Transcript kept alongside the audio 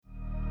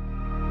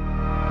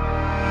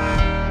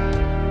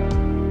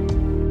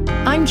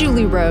I'm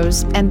Julie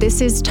Rose, and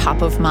this is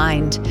Top of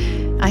Mind.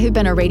 I have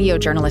been a radio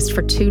journalist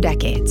for 2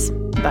 decades,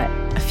 but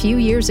a few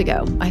years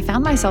ago, I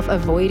found myself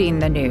avoiding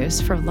the news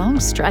for long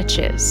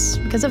stretches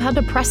because of how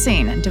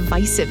depressing and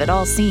divisive it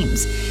all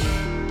seems.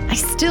 I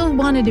still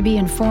wanted to be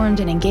informed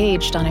and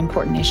engaged on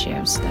important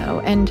issues,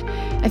 though, and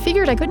I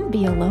figured I couldn't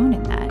be alone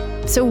in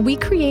that. So we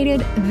created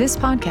this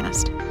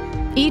podcast.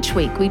 Each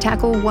week, we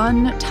tackle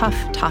one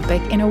tough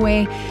topic in a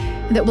way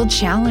that will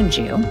challenge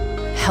you,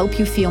 help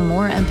you feel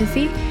more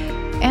empathy,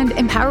 and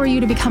empower you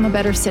to become a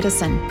better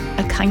citizen,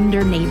 a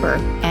kinder neighbor,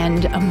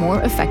 and a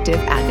more effective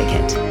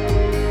advocate.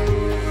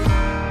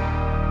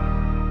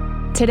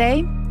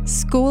 Today,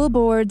 school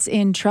boards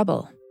in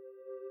trouble.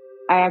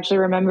 I actually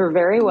remember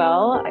very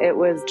well. It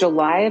was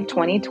July of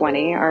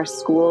 2020. Our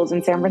schools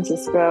in San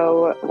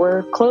Francisco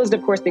were closed,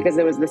 of course, because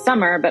it was the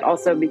summer, but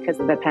also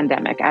because of the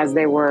pandemic, as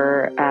they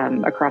were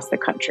across the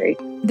country.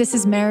 This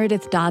is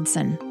Meredith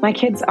Dodson. My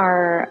kids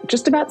are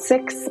just about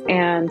 6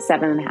 and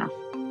 7.5.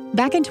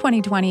 Back in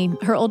 2020,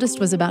 her oldest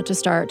was about to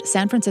start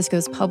San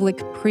Francisco's public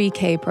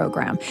pre-K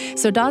program.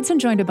 So Dodson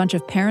joined a bunch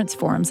of parents'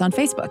 forums on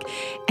Facebook,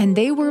 and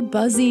they were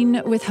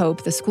buzzing with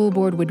hope the school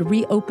board would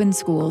reopen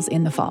schools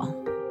in the fall.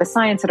 The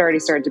science had already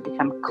started to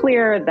become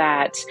clear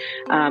that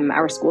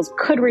our schools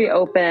could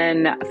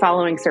reopen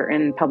following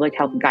certain public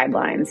health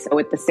guidelines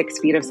with the 6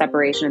 feet of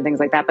separation and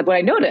things like that. But what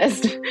I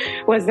noticed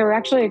was there were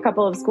actually a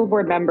couple of school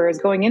board members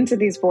going into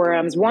these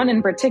forums, one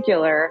in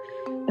particular,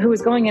 who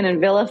was going in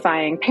and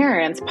vilifying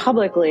parents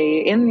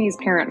publicly in these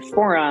parent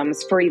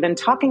forums for even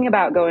talking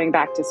about going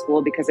back to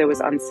school because it was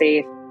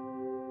unsafe.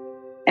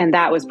 And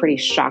that was pretty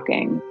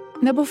shocking.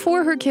 Now,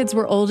 before her kids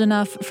were old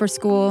enough for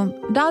school,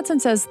 Dodson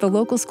says the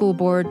local school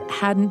board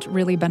hadn't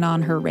really been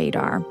on her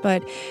radar,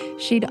 but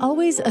she'd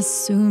always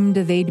assumed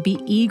they'd be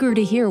eager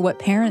to hear what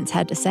parents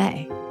had to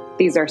say.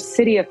 These are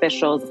city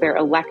officials. They're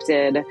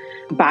elected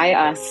by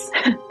us,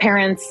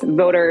 parents,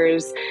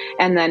 voters,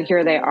 and then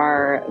here they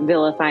are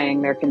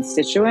vilifying their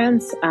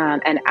constituents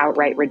and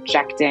outright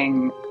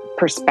rejecting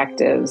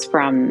perspectives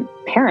from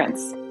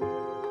parents.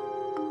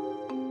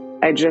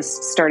 I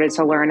just started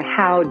to learn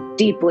how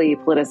deeply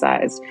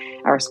politicized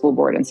our school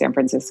board in San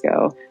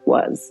Francisco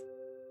was.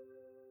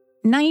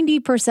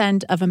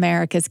 90% of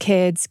America's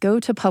kids go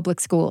to public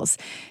schools,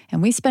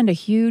 and we spend a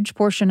huge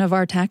portion of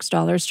our tax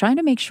dollars trying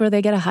to make sure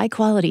they get a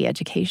high-quality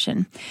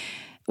education.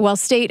 While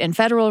state and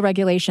federal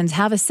regulations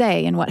have a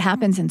say in what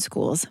happens in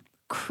schools,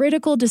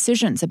 critical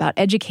decisions about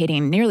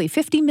educating nearly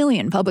 50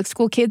 million public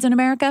school kids in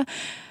America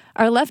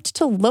are left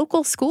to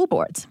local school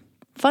boards.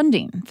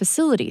 Funding,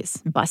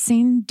 facilities,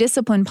 busing,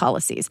 discipline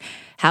policies,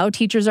 how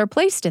teachers are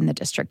placed in the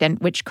district, and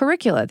which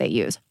curricula they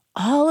use.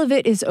 All of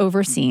it is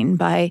overseen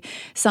by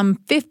some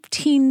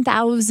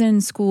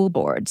 15,000 school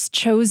boards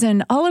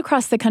chosen all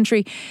across the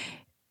country,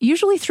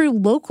 usually through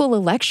local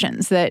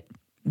elections that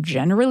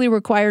generally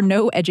require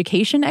no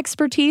education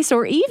expertise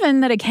or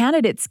even that a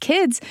candidate's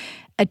kids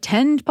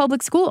attend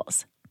public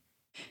schools.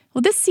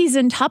 Well, this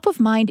season, Top of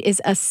Mind is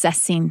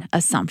assessing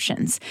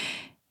assumptions.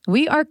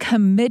 We are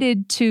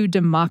committed to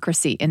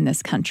democracy in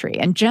this country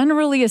and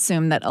generally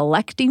assume that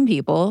electing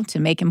people to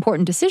make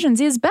important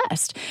decisions is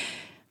best.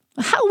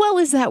 How well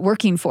is that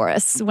working for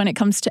us when it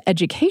comes to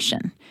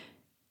education?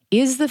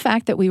 Is the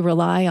fact that we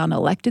rely on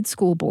elected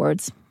school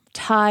boards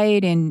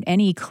tied in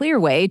any clear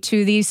way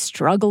to the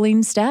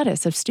struggling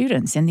status of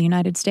students in the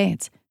United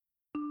States?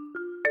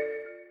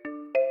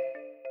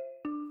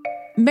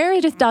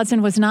 Meredith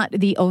Dodson was not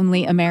the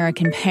only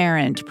American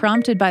parent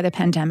prompted by the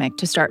pandemic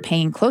to start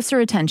paying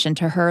closer attention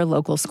to her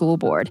local school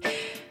board.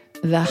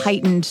 The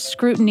heightened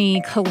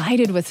scrutiny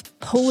collided with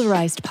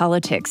polarized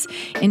politics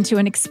into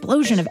an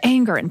explosion of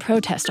anger and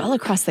protest all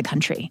across the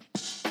country.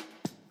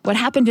 What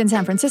happened in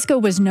San Francisco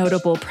was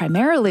notable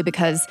primarily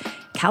because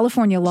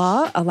California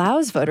law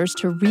allows voters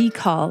to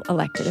recall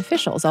elected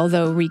officials,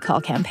 although recall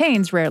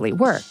campaigns rarely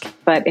work.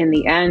 But in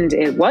the end,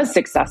 it was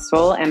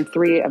successful, and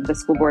 3 of the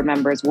school board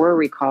members were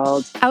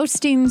recalled.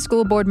 Ousting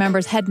school board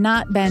members had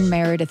not been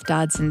Meredith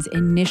Dodson's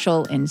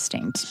initial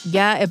instinct.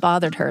 Yeah, it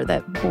bothered her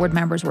that board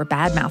members were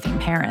bad-mouthing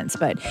parents,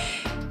 but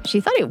she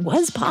thought it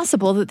was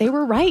possible that they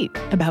were right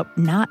about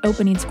not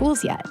opening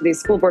schools yet. These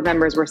school board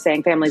members were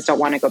saying families don't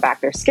want to go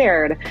back, they're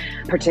scared,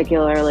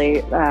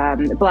 particularly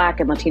Black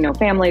and Latino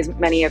families,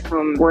 many of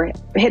whom were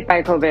hit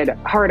by COVID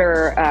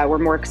harder, were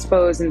more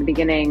exposed in the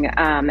beginning.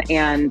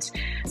 And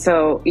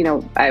so,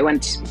 I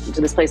went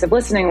to this place of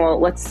listening. Well,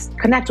 let's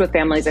connect with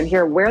families and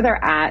hear where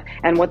they're at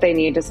and what they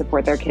need to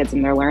support their kids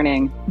in their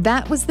learning.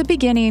 That was the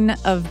beginning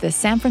of the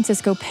San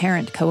Francisco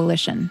Parent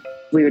Coalition.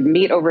 We would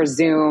meet over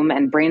Zoom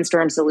and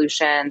brainstorm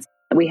solutions.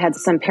 We had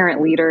some parent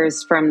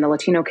leaders from the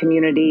Latino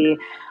community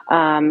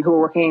who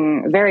were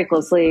working very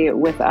closely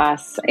with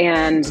us,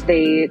 and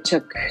they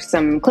took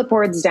some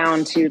clipboards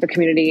down to the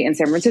community in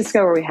San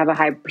Francisco where we have a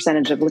high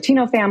percentage of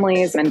Latino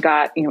families and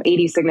got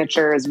 80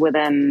 signatures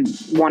within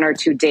 1 or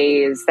 2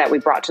 days that we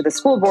brought to the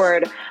school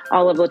board,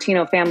 all of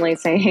Latino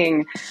families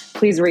saying,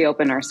 please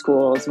reopen our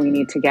schools. We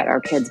need to get our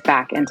kids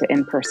back into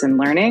in-person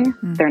learning.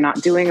 They're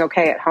not doing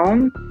okay at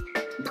home.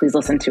 please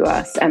listen to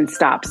us and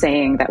stop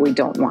saying that we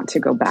don't want to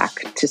go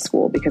back to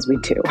school, because we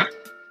do.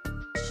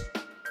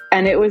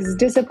 And it was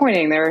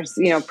disappointing. There was,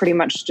 pretty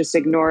much just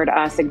ignored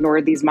us,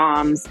 ignored these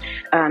moms.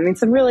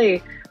 Some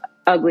really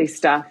ugly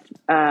stuff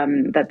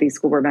that these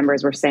school board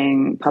members were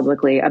saying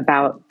publicly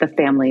about the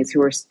families who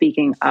were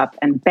speaking up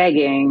and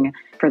begging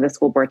for the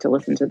school board to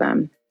listen to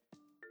them.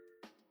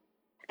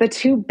 The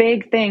two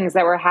big things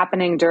that were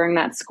happening during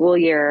that school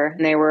year,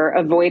 they were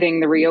avoiding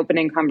the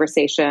reopening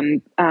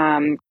conversation.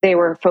 They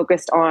were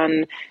focused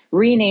on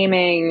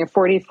renaming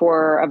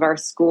 44 of our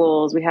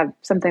schools. We have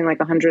something like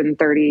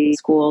 130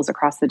 schools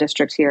across the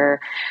district here.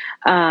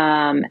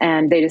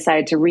 And they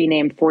decided to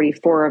rename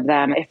 44 of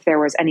them if there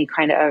was any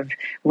kind of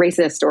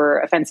racist or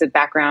offensive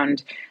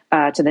background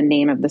to the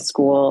name of the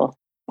school.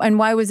 And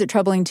why was it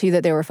troubling to you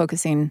that they were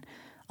focusing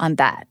on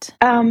that?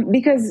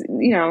 Because,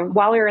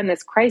 while we were in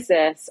this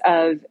crisis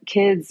of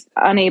kids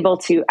unable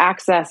to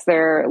access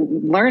their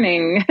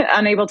learning,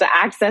 unable to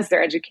access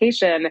their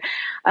education,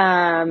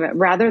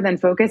 rather than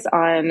focus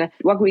on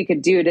what we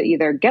could do to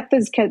either get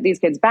these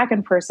kids back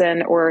in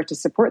person or to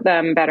support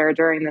them better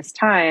during this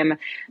time,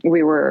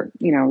 we were,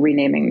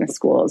 renaming the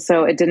schools.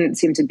 So it didn't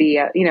seem to be,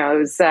 it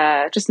was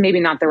just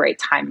maybe not the right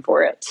time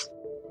for it.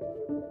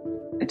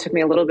 It took me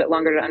a little bit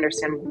longer to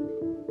understand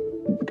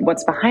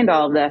what's behind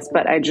all of this,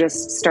 but I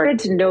just started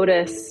to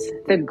notice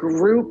the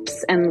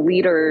groups and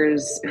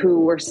leaders who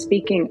were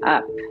speaking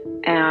up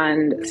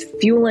and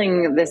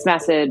fueling this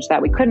message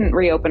that we couldn't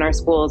reopen our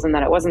schools and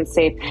that it wasn't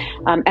safe.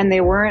 And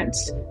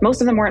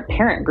most of them weren't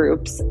parent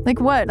groups. Like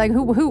what? Like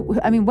who,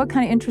 what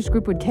kind of interest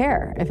group would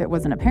care if it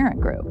wasn't a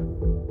parent group?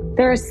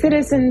 There are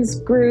citizens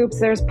groups,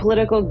 there's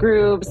political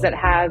groups that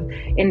have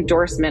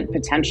endorsement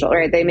potential,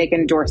 right? They make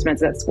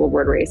endorsements at school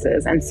board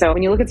races. And so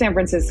when you look at San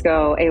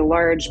Francisco, a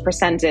large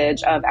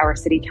percentage of our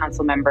city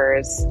council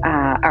members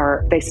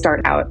they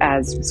start out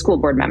as school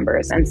board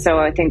members. And so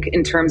I think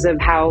in terms of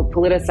how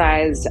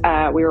politicized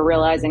we were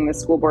realizing the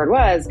school board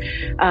was,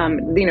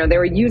 they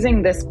were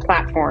using this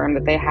platform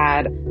that they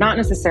had, not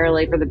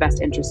necessarily for the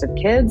best interest of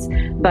kids,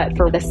 but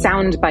for the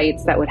sound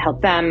bites that would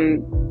help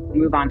them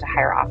move on to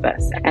higher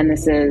office. And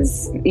this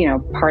is,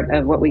 part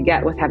of what we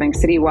get with having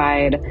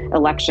citywide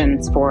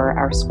elections for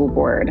our school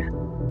board.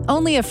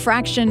 Only a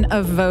fraction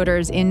of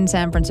voters in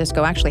San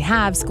Francisco actually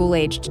have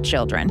school-aged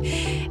children,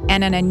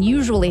 and an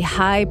unusually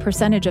high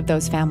percentage of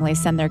those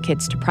families send their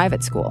kids to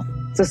private school.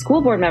 So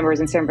school board members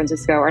in San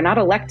Francisco are not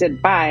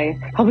elected by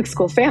public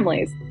school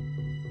families.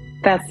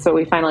 That's what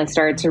we finally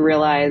started to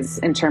realize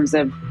in terms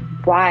of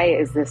why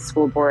is this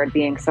school board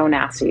being so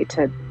nasty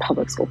to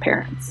public school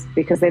parents?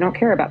 Because they don't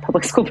care about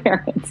public school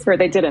parents, or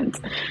they didn't.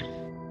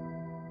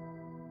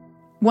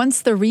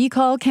 Once the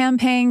recall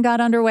campaign got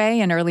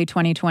underway in early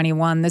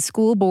 2021, the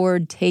school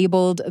board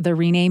tabled the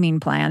renaming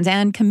plans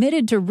and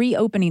committed to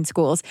reopening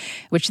schools,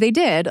 which they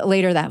did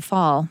later that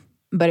fall.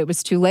 But it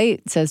was too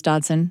late, says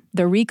Dodson.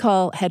 The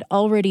recall had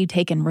already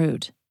taken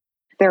root.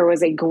 There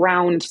was a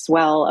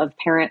groundswell of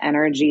parent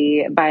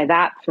energy by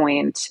that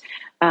point.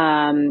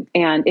 And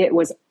it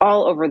was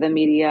all over the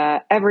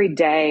media every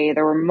day.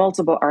 There were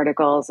multiple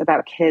articles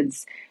about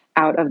kids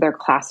out of their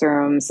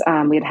classrooms.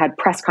 We had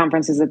press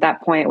conferences at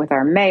that point with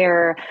our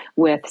mayor,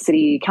 with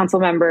city council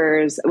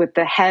members, with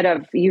the head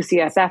of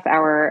UCSF,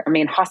 our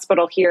main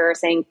hospital here,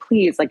 saying,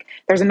 please,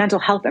 there's a mental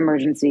health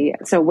emergency.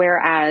 So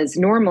whereas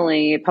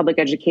normally public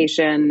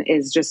education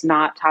is just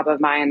not top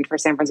of mind for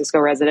San Francisco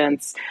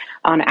residents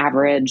on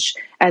average,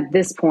 at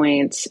this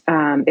point,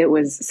 it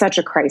was such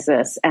a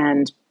crisis,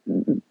 and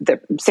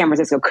San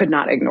Francisco could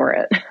not ignore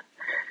it.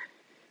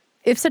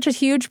 If such a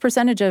huge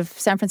percentage of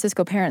San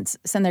Francisco parents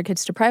send their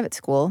kids to private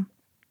school,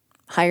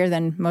 higher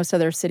than most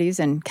other cities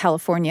in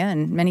California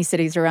and many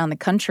cities around the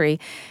country,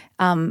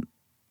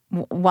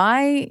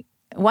 why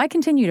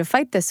continue to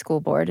fight this school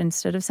board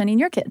instead of sending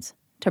your kids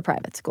to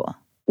private school?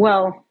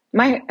 Well,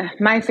 my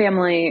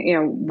family,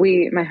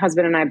 my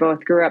husband and I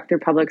both grew up through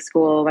public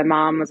school. My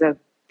mom was a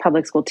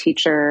public school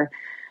teacher.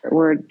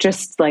 We're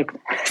just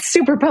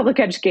super public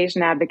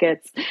education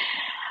advocates.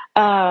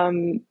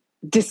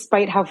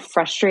 Despite how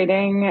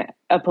frustrating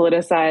a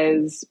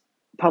politicized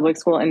public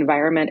school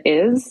environment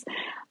is,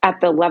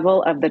 at the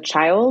level of the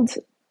child,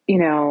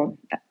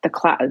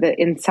 the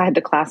inside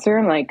the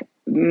classroom,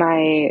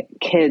 my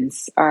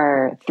kids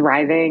are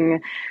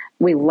thriving.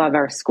 We love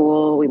our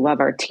school. We love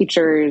our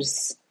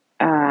teachers.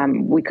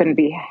 We couldn't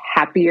be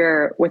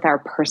happier with our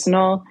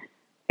personal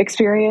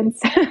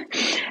experience.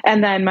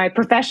 And then my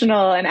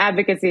professional and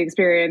advocacy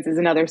experience is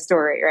another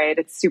story, right?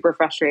 It's super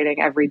frustrating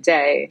every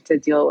day to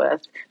deal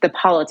with the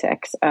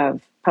politics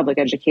of public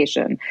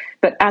education.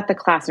 But at the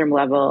classroom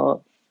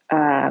level,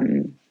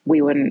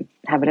 we wouldn't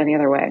have it any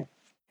other way.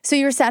 So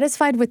you're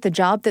satisfied with the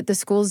job that the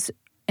schools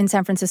in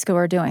San Francisco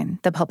are doing,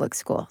 the public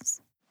schools?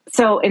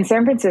 So in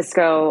San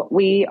Francisco,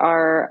 we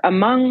are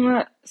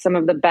among some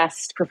of the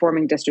best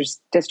performing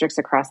districts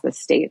across the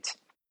state.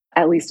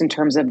 At least in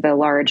terms of the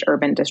large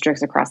urban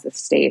districts across the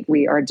state,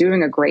 we are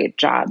doing a great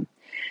job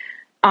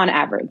on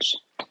average.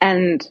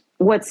 And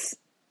what's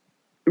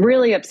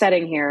really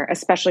upsetting here,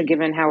 especially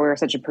given how we're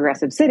such a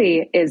progressive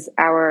city, is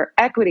our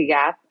equity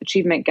gap,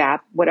 achievement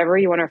gap, whatever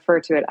you want to refer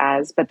to it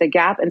as, but the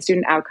gap in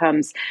student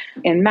outcomes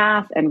in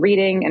math and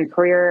reading and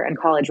career and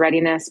college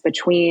readiness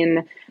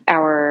between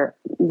our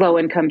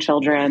low-income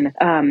children,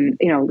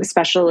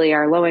 especially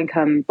our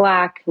low-income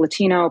Black,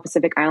 Latino,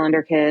 Pacific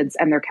Islander kids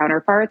and their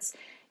counterparts,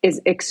 is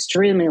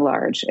extremely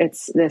large.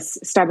 It's this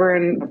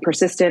stubborn,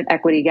 persistent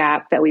equity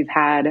gap that we've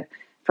had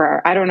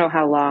for I don't know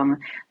how long.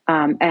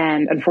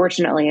 And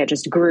unfortunately, it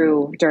just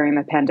grew during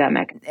the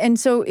pandemic. And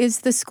so is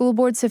the school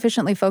board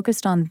sufficiently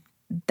focused on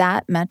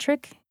that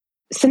metric?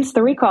 Since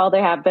the recall,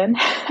 they have been.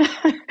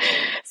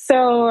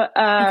 So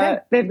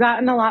They've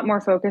gotten a lot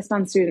more focused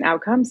on student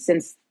outcomes.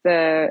 Since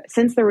the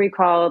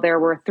recall, there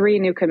were 3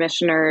 new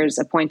commissioners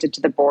appointed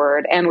to the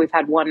board, and we've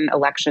had 1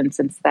 election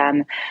since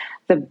then.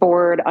 The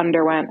board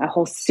underwent a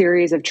whole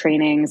series of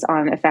trainings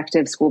on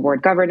effective school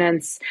board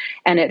governance,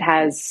 and it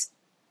has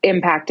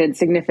impacted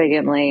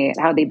significantly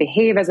how they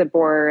behave as a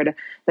board.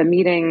 The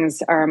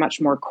meetings are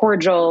much more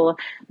cordial.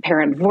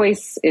 Parent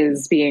voice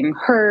is being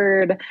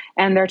heard,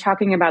 and they're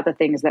talking about the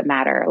things that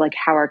matter, like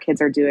how our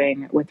kids are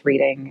doing with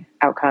reading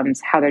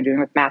outcomes, how they're doing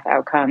with math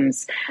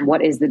outcomes,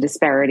 what is the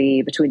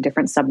disparity between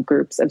different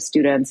subgroups of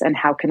students, and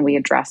how can we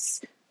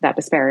address that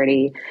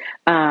disparity.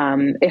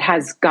 It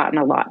has gotten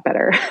a lot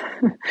better.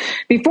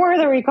 Before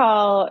the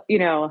recall,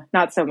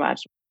 not so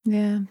much.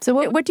 Yeah. So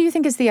what do you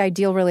think is the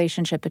ideal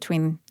relationship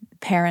between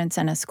parents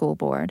and a school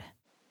board?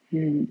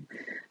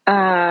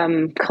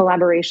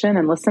 Collaboration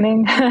and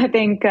listening. I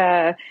think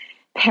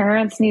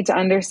parents need to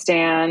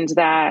understand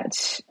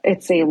that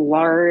it's a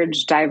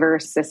large,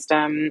 diverse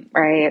system,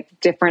 right?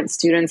 Different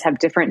students have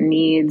different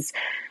needs.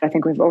 I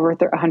think we have over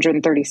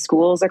 130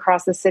 schools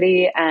across the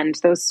city, and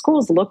those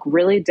schools look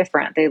really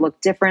different. They look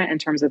different in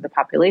terms of the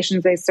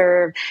populations they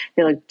serve.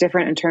 They look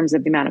different in terms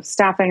of the amount of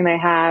staffing they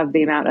have,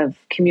 the amount of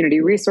community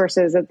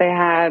resources that they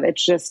have.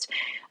 It's just,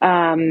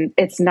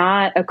 it's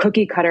not a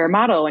cookie cutter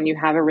model when you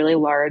have a really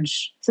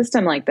large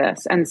system like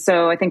this. And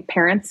so I think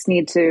parents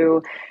need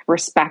to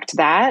respect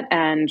that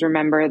and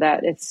remember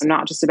that it's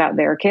not just about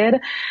their kid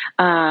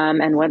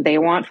and what they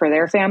want for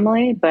their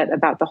family, but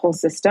about the whole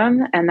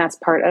system. And that's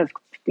part of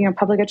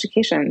public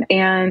education.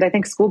 And I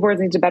think school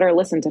boards need to better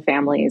listen to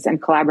families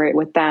and collaborate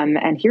with them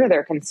and hear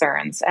their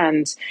concerns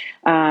and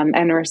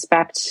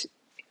respect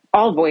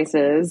all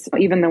voices,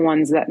 even the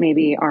ones that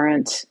maybe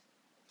aren't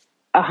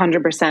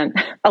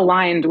 100%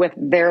 aligned with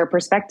their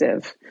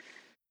perspective.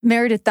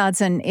 Meredith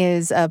Dodson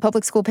is a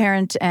public school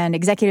parent and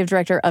executive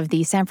director of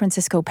the San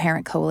Francisco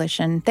Parent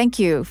Coalition. Thank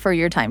you for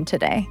your time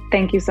today.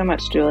 Thank you so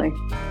much, Julie.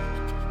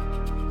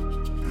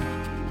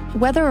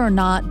 Whether or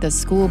not the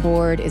school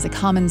board is a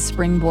common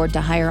springboard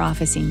to higher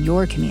office in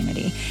your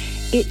community,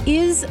 it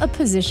is a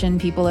position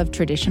people have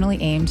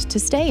traditionally aimed to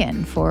stay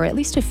in for at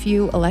least a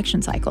few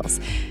election cycles.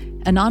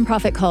 A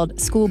nonprofit called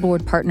School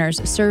Board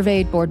Partners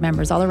surveyed board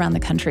members all around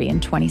the country in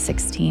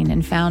 2016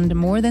 and found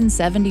more than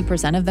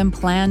 70% of them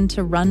planned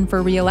to run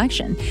for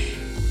re-election.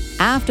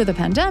 After the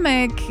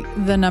pandemic,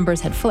 the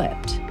numbers had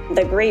flipped.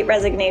 The Great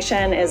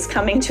Resignation is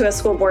coming to a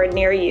school board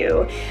near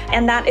you,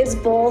 and that is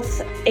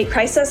both a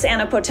crisis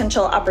and a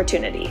potential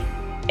opportunity.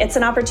 It's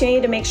an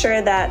opportunity to make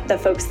sure that the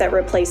folks that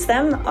replace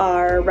them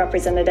are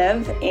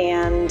representative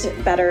and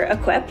better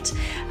equipped.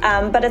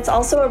 But it's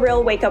also a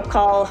real wake-up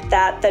call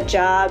that the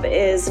job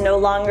is no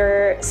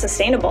longer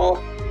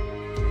sustainable.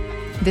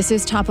 This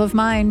is Top of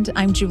Mind.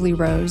 I'm Julie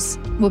Rose.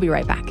 We'll be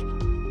right back.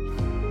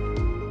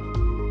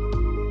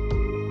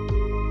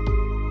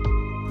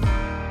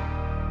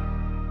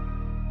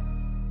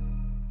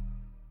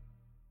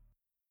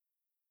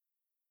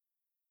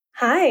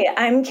 Hi,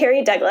 I'm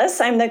Carrie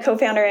Douglas. I'm the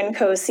co-founder and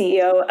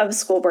co-CEO of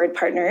School Board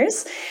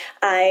Partners.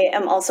 I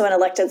am also an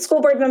elected school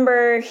board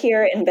member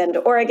here in Bend,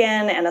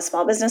 Oregon, and a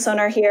small business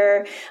owner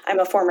here. I'm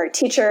a former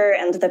teacher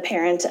and the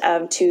parent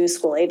of 2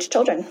 school-age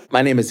children.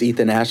 My name is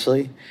Ethan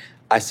Ashley.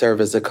 I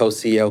serve as a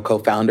co-CEO,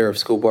 co-founder of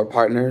School Board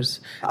Partners.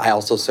 I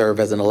also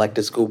serve as an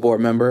elected school board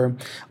member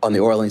on the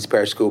Orleans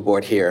Parish School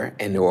Board here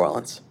in New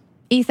Orleans.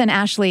 Ethan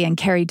Ashley and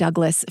Carrie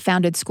Douglas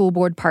founded School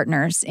Board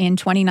Partners in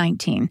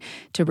 2019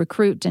 to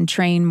recruit and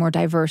train more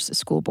diverse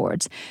school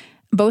boards.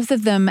 Both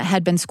of them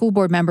had been school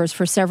board members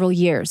for several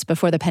years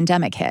before the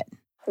pandemic hit.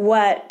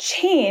 What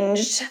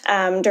changed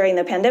during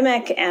the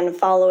pandemic and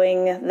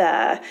following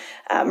the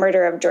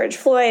murder of George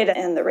Floyd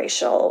and the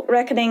racial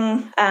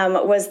reckoning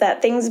was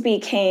that things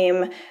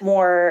became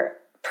more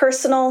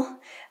personal,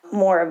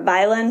 more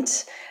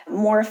violent,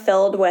 more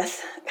filled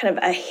with kind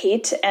of a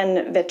hate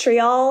and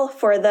vitriol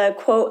for the,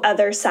 quote,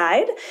 other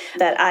side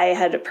that I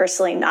had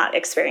personally not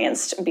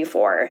experienced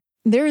before.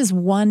 There is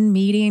one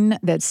meeting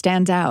that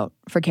stands out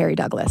for Carrie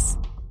Douglas.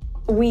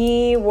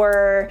 We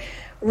were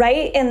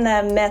right in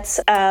the midst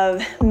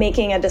of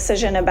making a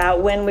decision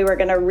about when we were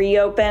going to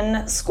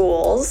reopen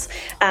schools.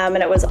 And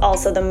it was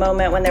also the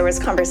moment when there was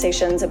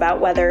conversations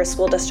about whether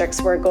school districts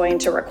were going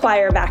to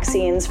require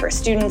vaccines for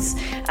students.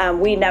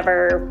 We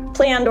never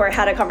planned or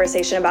had a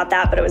conversation about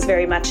that, but it was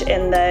very much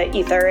in the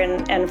ether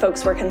and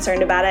folks were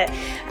concerned about it.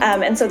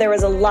 And so there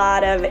was a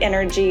lot of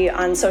energy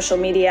on social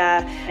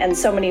media and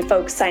so many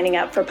folks signing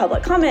up for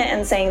public comment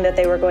and saying that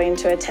they were going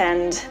to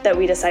attend, that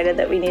we decided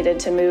that we needed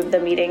to move the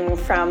meeting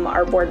from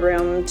our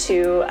boardroom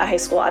to a high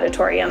school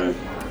auditorium.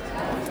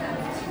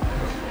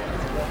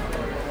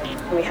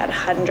 We had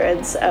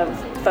hundreds of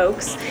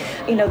folks.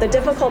 The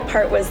difficult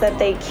part was that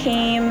they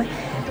came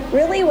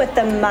really with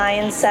the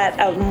mindset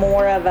of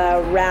more of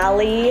a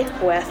rally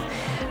with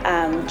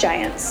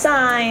giant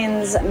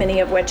signs, many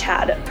of which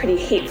had pretty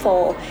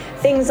hateful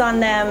things on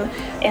them,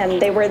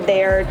 and they were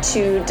there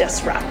to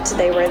disrupt.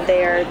 They were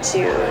there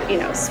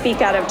to,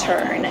 speak out of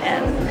turn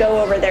and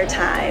go over their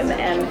time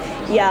and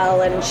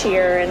yell and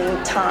cheer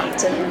and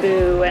taunt and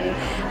boo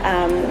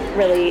and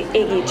really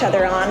egg each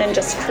other on and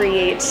just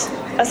create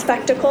a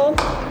spectacle,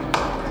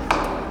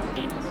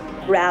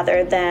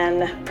 rather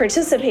than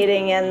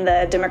participating in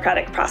the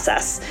democratic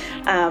process,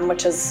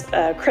 which is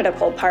a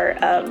critical part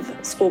of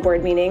school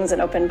board meetings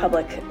and open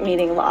public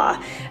meeting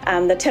law.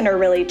 The tenor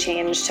really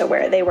changed to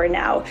where they were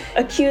now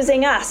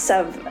accusing us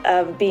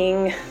of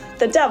being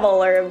the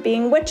devil or of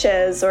being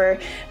witches or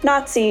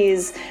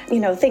Nazis,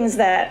 things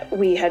that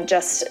we had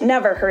just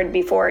never heard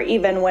before,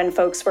 even when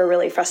folks were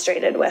really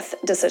frustrated with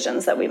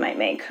decisions that we might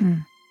make.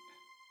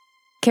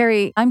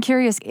 Carrie, I'm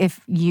curious if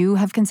you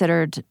have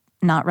considered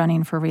not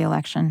running for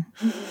re-election.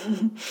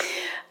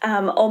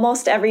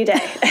 Almost every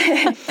day.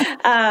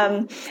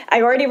 I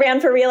already ran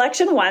for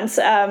re-election once,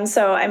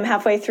 so I'm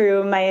halfway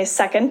through my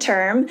second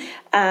term,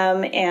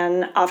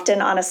 and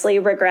often honestly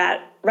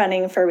regret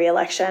running for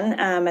re-election.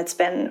 It's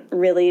been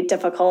really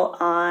difficult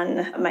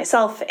on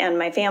myself and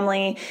my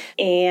family,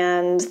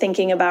 and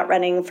thinking about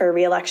running for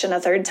re-election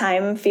a third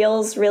time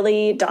feels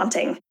really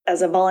daunting.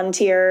 As a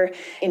volunteer,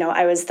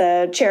 I was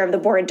the chair of the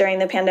board during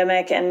the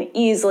pandemic and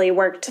easily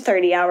worked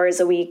 30 hours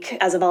a week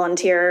as a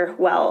volunteer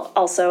while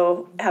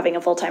also having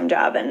a full-time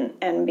job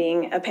and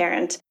being a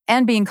parent.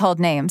 And being called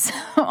names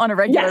on a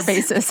regular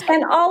basis.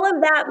 And all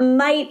of that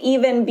might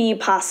even be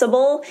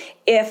possible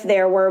if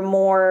there were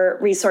more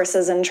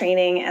resources and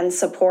training and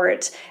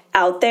support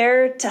out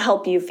there to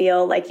help you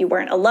feel like you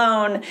weren't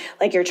alone,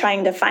 like you're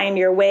trying to find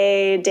your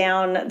way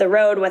down the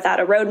road without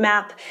a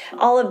roadmap.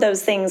 All of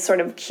those things sort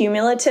of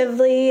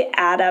cumulatively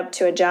add up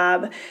to a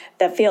job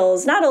that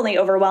feels not only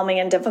overwhelming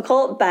and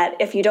difficult, but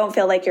if you don't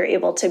feel like you're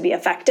able to be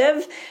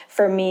effective,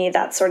 for me,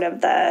 that's sort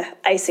of the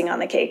icing on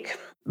the cake.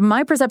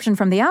 My perception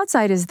from the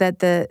outside is that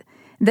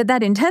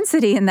that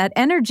intensity and that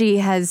energy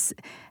has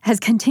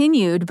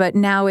continued, but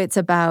now it's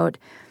about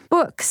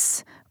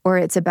books, or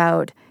it's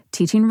about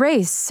teaching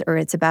race, or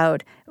it's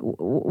about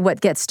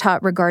what gets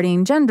taught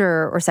regarding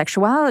gender or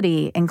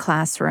sexuality in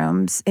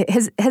classrooms.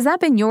 Has that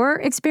been your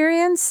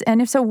experience?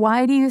 And if so,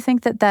 why do you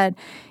think that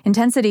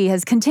intensity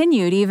has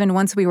continued even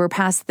once we were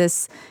past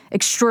this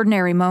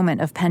extraordinary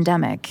moment of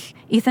pandemic?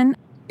 Ethan?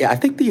 Yeah, I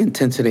think the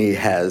intensity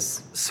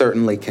has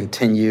certainly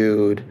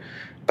continued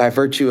by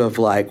virtue of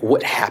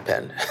what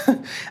happened.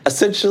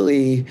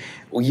 Essentially,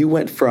 you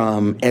went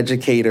from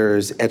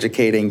educators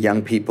educating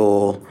young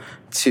people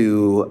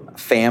to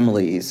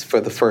families for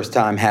the first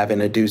time having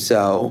to do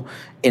so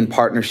in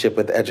partnership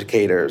with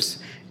educators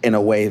in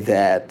a way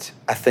that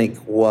I think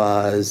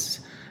was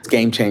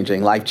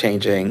game-changing,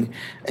 life-changing.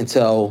 And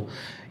so,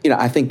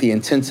 I think the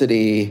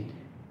intensity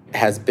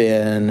has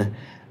been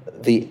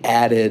the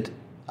added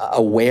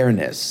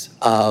awareness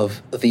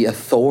of the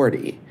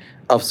authority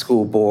of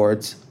school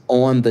boards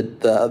on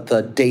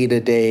the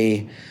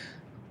day-to-day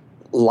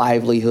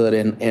livelihood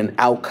and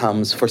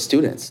outcomes for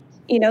students.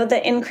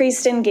 The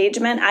increased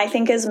engagement, I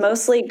think, is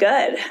mostly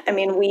good. I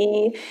mean,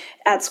 we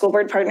at School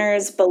Board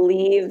Partners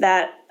believe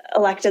that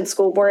elected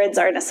school boards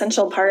are an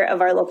essential part of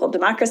our local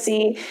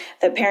democracy,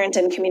 that parent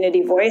and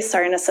community voice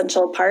are an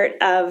essential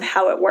part of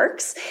how it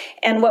works.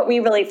 And what we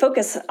really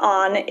focus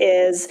on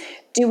is,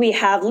 do we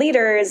have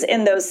leaders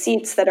in those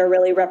seats that are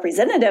really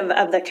representative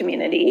of the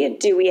community?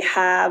 Do we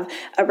have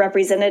a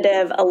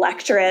representative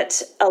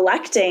electorate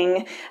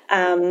electing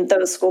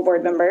those school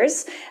board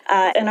members?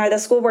 And are the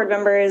school board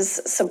members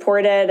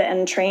supported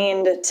and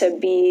trained to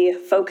be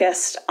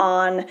focused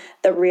on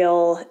the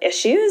real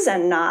issues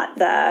and not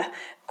the,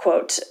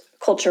 quote,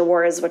 culture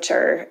wars, which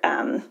are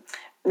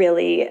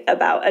really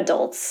about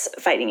adults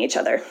fighting each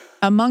other?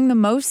 Among the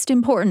most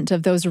important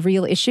of those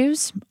real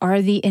issues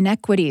are the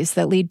inequities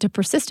that lead to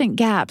persistent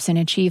gaps in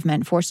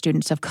achievement for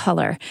students of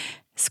color.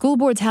 School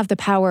boards have the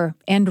power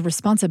and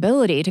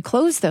responsibility to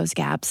close those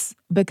gaps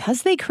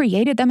because they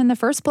created them in the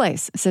first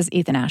place, says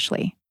Ethan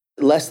Ashley.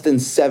 Less than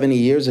 70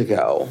 years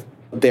ago,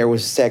 there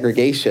was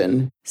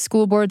segregation.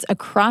 School boards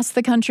across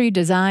the country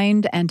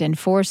designed and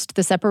enforced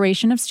the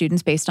separation of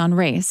students based on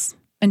race.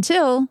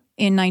 Until,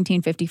 in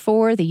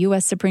 1954, the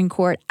U.S. Supreme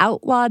Court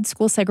outlawed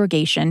school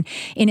segregation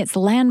in its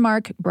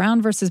landmark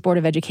Brown v. Board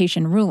of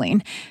Education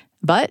ruling.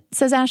 But,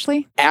 says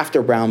Ashley,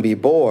 after Brown v.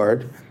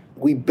 Board,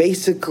 we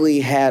basically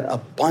had a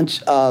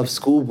bunch of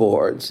school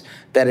boards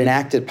that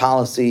enacted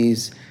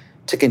policies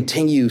to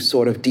continue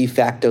sort of de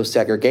facto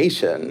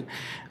segregation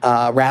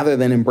rather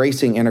than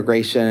embracing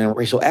integration and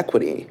racial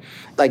equity.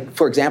 Like,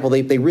 for example,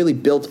 they really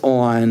built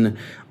on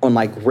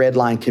like red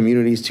line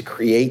communities to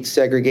create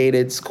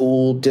segregated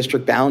school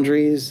district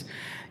boundaries.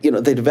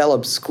 They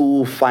developed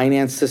school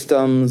finance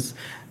systems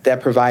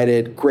that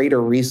provided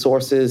greater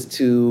resources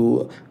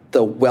to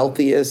the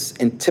wealthiest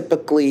and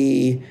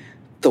typically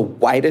the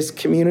whitest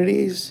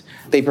communities.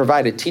 They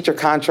provided teacher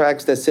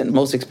contracts that sent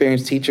most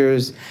experienced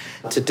teachers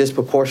to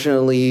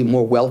disproportionately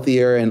more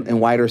wealthier and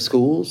whiter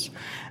schools.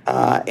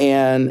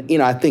 And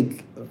I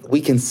think we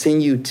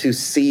continue to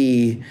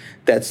see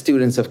that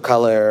students of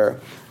color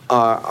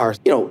are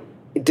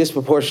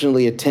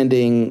disproportionately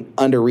attending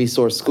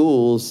under-resourced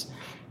schools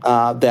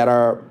that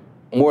are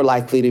more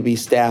likely to be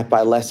staffed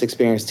by less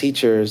experienced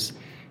teachers,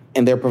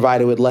 and they're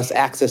provided with less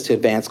access to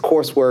advanced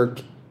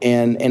coursework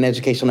and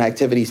educational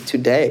activities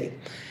today.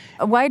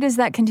 Why does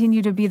that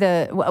continue to be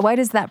why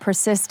does that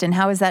persist, and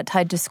how is that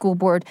tied to school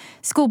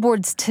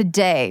boards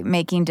today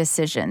making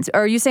decisions?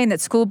 Or are you saying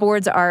that school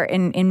boards are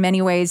in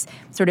many ways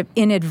sort of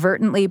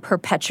inadvertently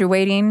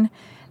perpetuating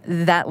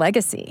that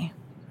legacy?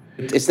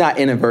 It's not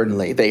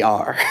inadvertently, they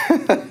are.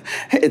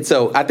 And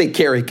so I think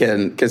Carrie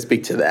can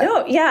speak to that.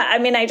 No, yeah. I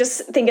mean, I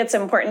just think it's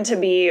important to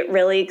be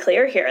really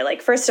clear here.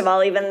 Like, first of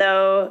all, even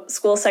though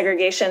school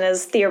segregation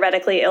is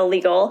theoretically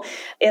illegal,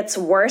 it's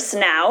worse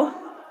now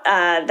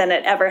than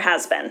it ever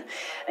has been.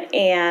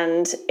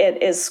 And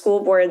it is school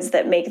boards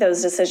that make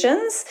those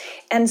decisions.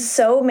 And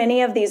so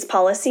many of these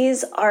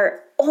policies are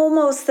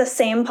almost the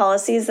same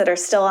policies that are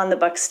still on the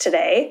books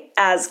today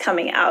as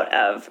coming out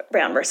of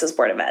Brown versus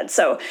Board of Ed.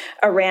 So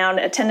around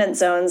attendance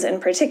zones in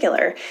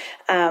particular,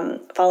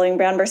 following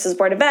Brown versus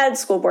Board of Ed,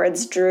 school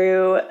boards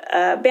drew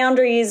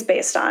boundaries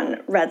based on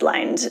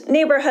redlined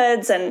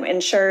neighborhoods and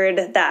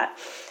ensured that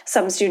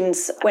some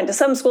students went to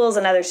some schools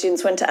and other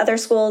students went to other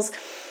schools.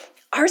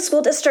 Our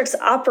school districts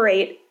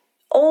operate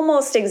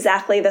almost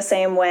exactly the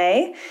same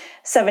way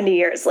 70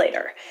 years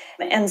later.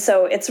 And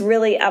so it's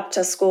really up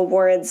to school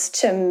boards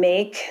to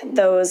make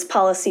those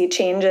policy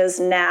changes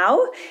now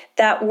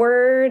that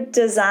were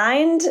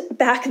designed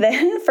back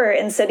then for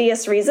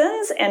insidious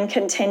reasons and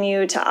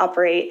continue to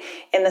operate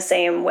in the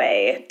same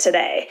way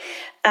today.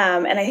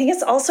 And I think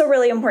it's also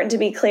really important to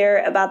be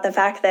clear about the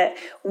fact that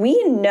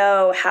we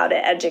know how to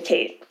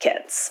educate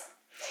kids.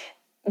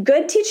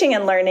 Good teaching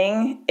and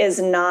learning is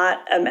not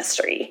a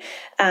mystery.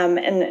 And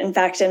in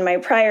fact, in my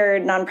prior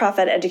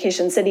nonprofit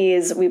Education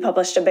Cities, we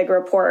published a big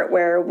report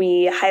where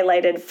we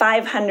highlighted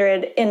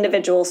 500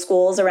 individual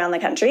schools around the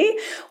country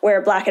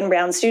where Black and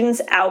Brown students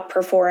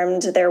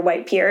outperformed their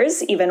white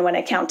peers, even when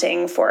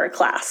accounting for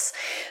class.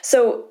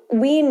 So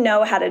we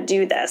know how to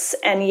do this,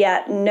 and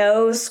yet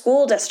no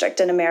school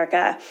district in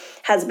America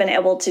has been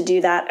able to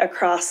do that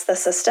across the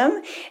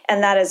system.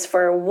 And that is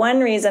for one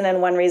reason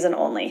and one reason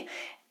only.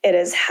 It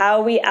is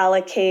how we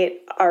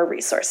allocate our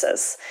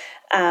resources.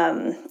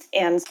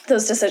 And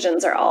those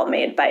decisions are all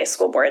made by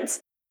school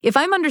boards. If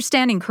I'm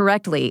understanding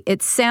correctly,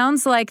 it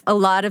sounds like a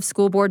lot of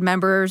school board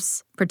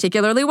members,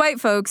 particularly white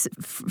folks,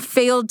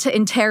 failed to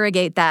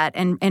interrogate that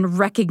and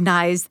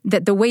recognize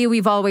that the way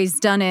we've always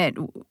done it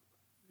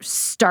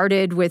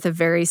started with a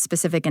very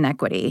specific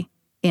inequity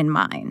in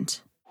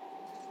mind.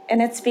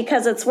 And it's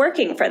because it's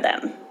working for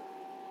them.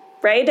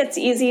 Right? It's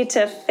easy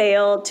to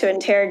fail to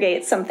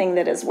interrogate something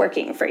that is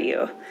working for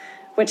you,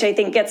 which I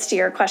think gets to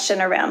your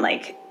question around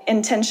like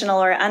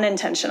intentional or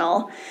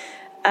unintentional.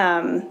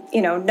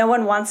 No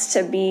one wants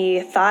to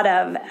be thought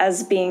of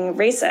as being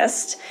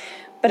racist,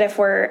 but if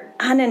we're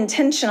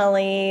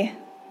unintentionally,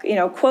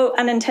 quote,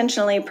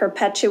 unintentionally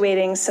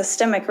perpetuating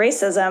systemic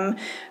racism,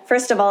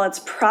 first of all,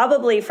 it's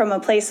probably from a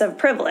place of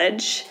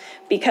privilege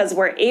because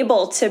we're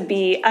able to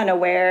be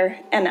unaware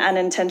and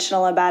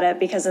unintentional about it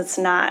because it's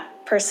not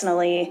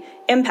personally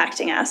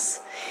impacting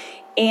us.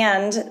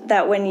 And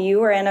that when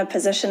you are in a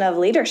position of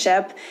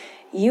leadership,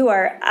 you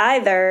are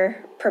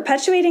either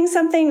perpetuating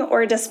something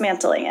or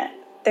dismantling it.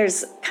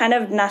 There's kind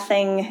of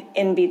nothing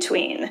in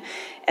between.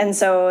 And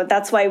so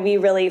that's why we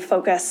really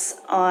focus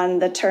on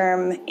the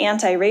term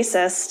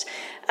anti-racist.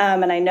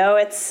 And I know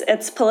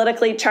it's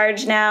politically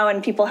charged now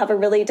and people have a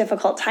really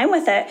difficult time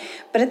with it,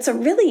 but it's a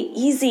really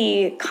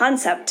easy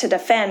concept to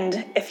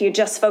defend if you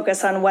just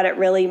focus on what it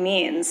really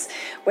means,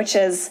 which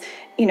is,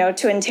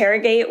 to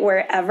interrogate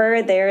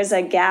wherever there's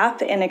a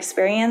gap in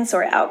experience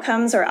or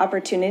outcomes or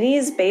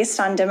opportunities based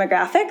on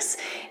demographics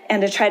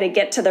and to try to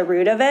get to the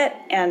root of it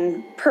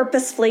and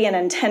purposefully and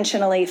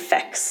intentionally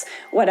fix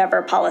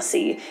whatever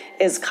policy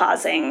is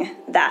causing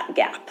that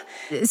gap.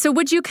 So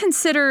would you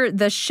consider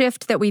the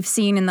shift that we've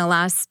seen in the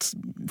last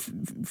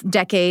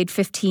decade,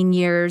 15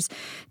 years,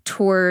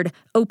 toward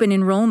open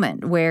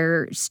enrollment,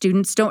 where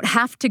students don't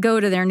have to go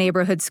to their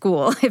neighborhood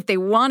school. If they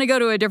want to go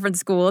to a different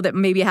school that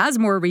maybe has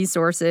more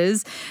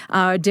resources,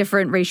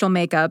 different racial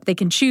makeup, they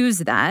can choose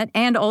that.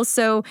 And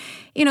also,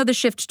 the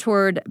shift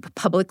toward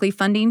publicly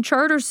funding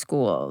charter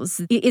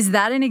schools. Is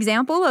that an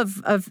example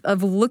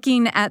of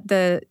looking at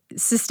the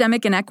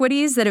systemic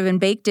inequities that have been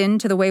baked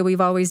into the way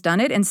we've always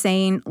done it and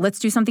saying, let's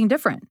do something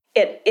different?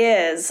 It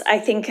is. I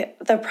think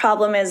the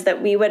problem is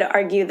that we would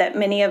argue that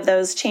many of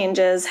those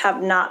changes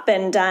have not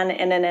been done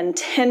in an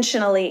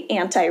intentionally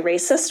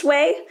anti-racist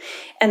way,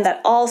 and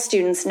that all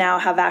students now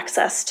have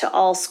access to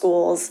all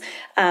schools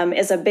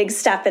is a big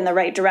step in the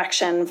right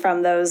direction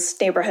from those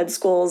neighborhood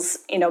schools,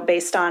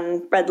 based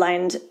on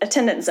redlined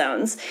attendance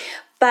zones.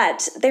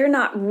 But they're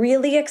not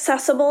really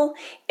accessible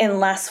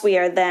unless we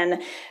are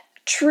then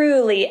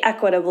truly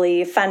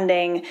equitably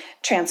funding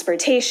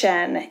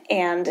transportation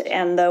and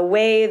the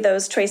way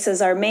those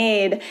choices are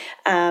made,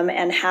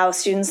 and how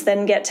students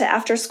then get to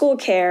after school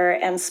care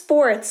and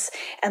sports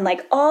and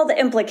all the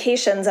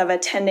implications of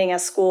attending a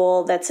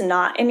school that's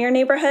not in your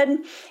neighborhood.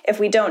 If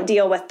we don't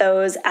deal with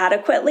those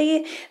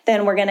adequately,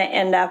 then we're going to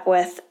end up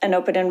with an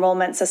open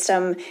enrollment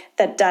system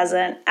that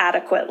doesn't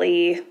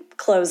adequately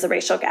close the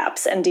racial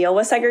gaps and deal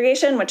with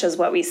segregation, which is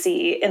what we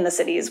see in the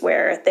cities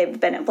where they've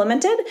been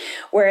implemented.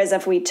 Whereas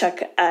if we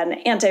took an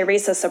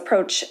anti-racist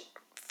approach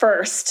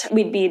first,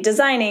 we'd be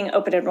designing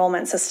open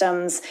enrollment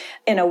systems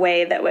in a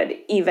way that would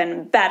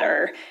even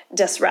better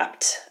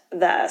disrupt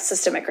the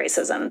systemic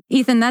racism.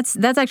 Ethan, that's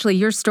actually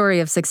your story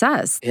of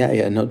success.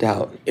 Yeah, no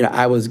doubt.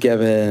 I was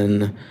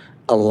given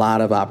a lot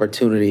of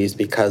opportunities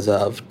because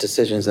of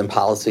decisions and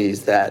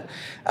policies that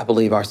I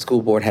believe our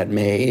school board had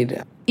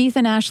made.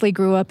 Ethan Ashley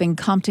grew up in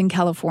Compton,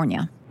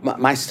 California.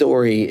 My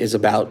story is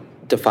about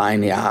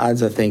defying the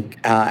odds. I think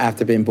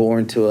after being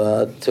born to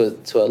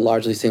a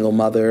largely single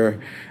mother,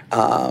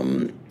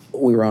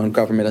 we were on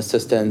government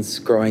assistance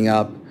growing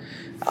up.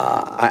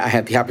 I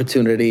had the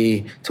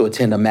opportunity to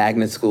attend a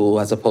magnet school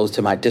as opposed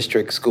to my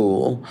district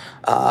school.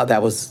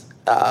 That was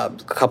a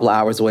couple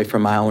hours away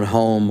from my own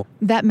home.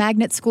 That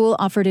magnet school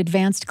offered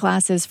advanced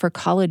classes for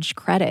college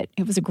credit.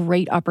 It was a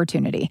great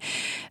opportunity,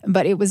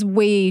 but it was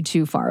way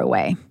too far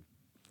away.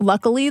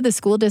 Luckily, the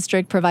school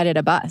district provided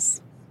a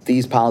bus.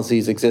 These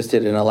policies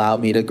existed and allowed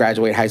me to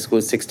graduate high school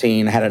at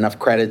 16. I had enough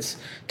credits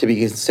to be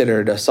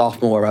considered a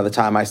sophomore by the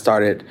time I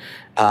started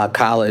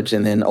college,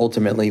 and then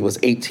ultimately was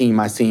 18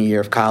 my senior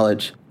year of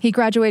college. He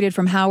graduated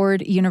from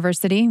Howard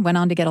University, went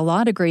on to get a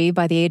law degree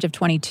by the age of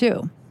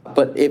 22.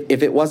 But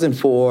if it wasn't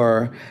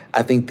for,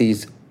 I think,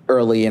 these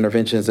early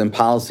interventions and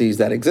policies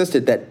that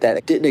existed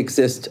that didn't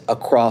exist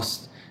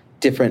across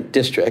different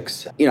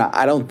districts,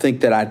 I don't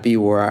think that I'd be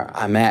where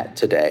I'm at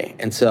today.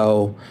 And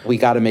so we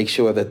got to make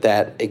sure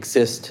that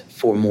exists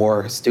for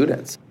more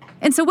students.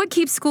 And so what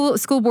keeps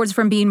school boards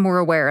from being more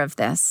aware of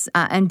this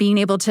and being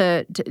able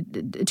to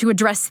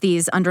address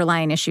these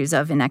underlying issues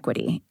of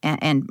inequity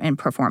and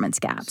performance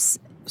gaps?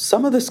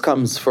 Some of this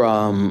comes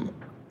from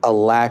a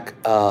lack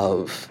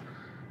of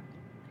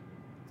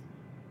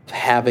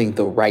having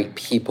the right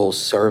people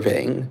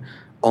serving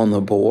on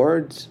the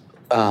boards.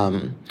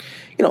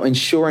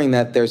 Ensuring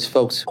that there's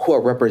folks who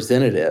are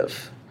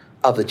representative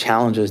of the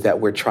challenges that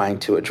we're trying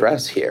to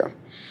address here.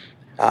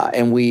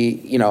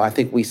 And I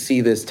think we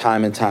see this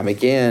time and time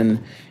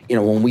again,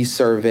 when we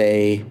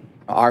survey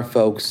our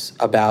folks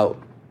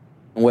about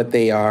what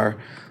they are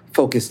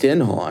focused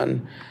in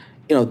on,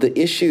 the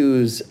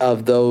issues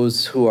of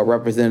those who are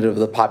representative of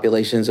the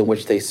populations in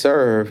which they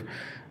serve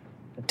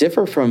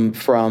differ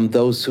from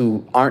those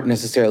who aren't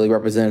necessarily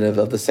representative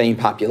of the same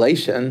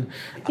population.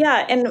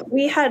 Yeah, and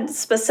we had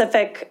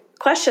specific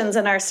questions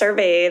in our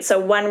survey. So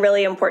one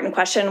really important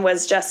question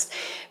was just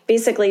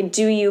basically,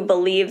 do you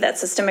believe that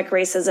systemic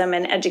racism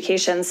in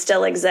education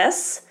still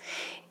exists?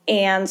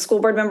 And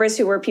school board members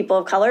who were people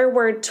of color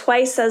were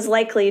twice as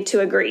likely to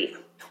agree.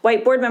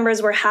 White board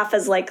members were half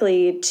as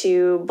likely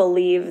to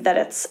believe that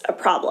it's a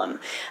problem.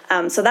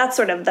 So that's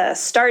sort of the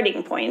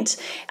starting point.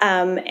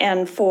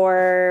 And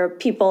for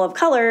people of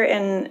color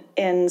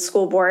in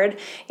school board,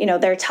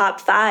 their top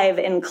 5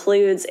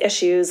 includes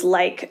issues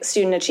like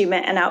student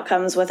achievement and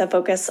outcomes with a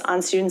focus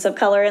on students of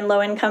color and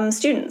low-income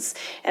students.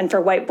 And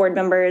for white board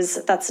members,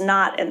 that's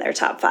not in their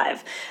top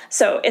 5.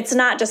 So it's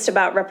not just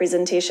about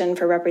representation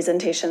for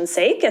representation's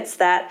sake. It's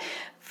that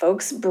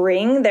folks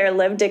bring their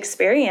lived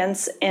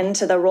experience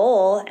into the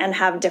role and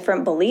have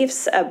different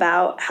beliefs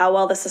about how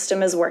well the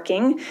system is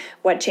working,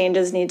 what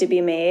changes need to be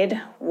made,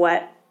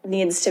 what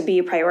needs to be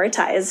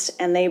prioritized,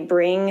 and they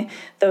bring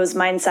those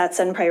mindsets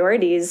and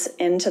priorities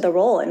into the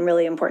role in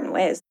really important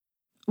ways.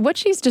 What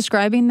she's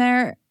describing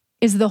there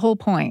is the whole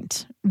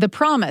point, the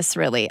promise,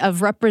 really,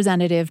 of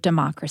representative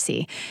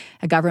democracy,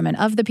 a government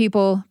of the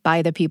people,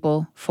 by the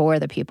people, for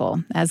the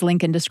people, as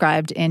Lincoln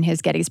described in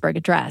his Gettysburg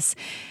Address.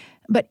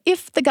 But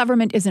if the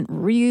government isn't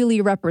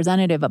really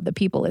representative of the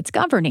people it's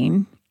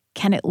governing,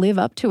 can it live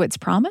up to its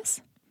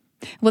promise?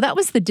 Well, that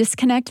was the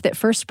disconnect that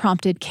first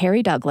prompted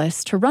Carrie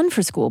Douglas to run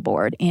for school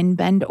board in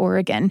Bend,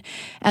 Oregon,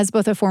 as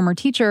both a former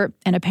teacher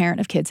and a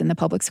parent of kids in the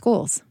public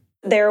schools.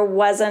 There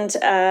wasn't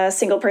a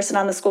single person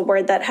on the school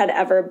board that had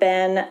ever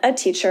been a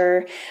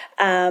teacher.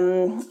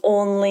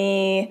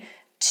 Only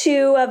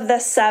 2 of the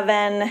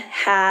 7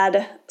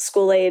 had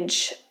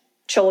school-age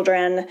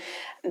children.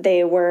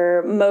 They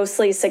were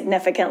mostly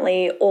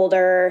significantly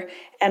older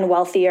and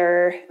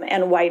wealthier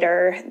and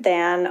whiter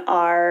than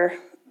our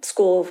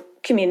school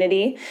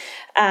community.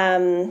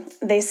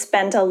 They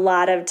spent a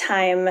lot of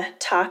time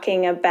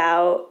talking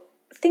about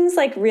things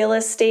like real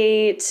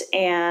estate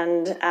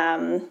and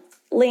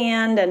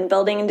land and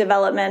building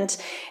development,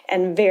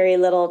 and very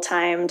little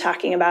time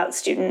talking about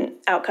student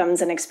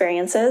outcomes and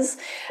experiences.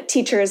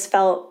 Teachers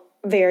felt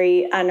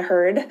very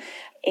unheard,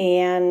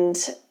 and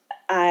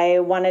I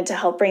wanted to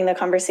help bring the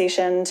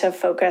conversation to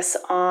focus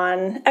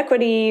on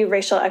equity,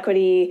 racial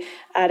equity,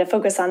 to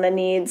focus on the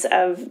needs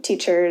of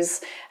teachers,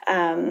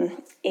 and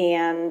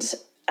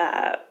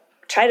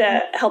try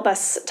to help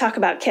us talk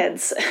about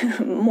kids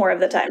more of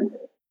the time.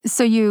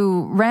 So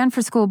you ran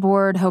for school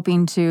board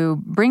hoping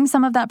to bring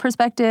some of that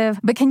perspective,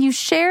 but can you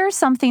share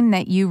something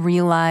that you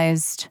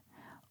realized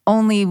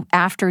only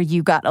after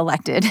you got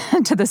elected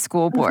to the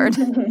school board?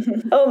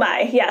 Oh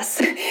my, yes.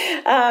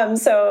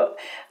 So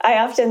I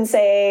often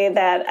say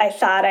that I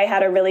thought I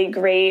had a really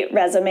great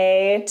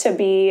resume to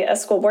be a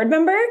school board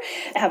member.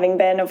 Having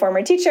been a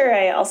former teacher,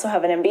 I also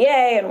have an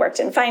MBA and worked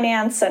in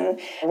finance and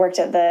worked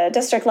at the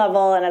district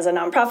level and as a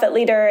nonprofit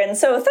leader. And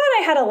so I thought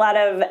I had a lot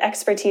of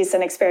expertise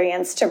and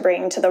experience to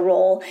bring to the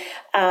role,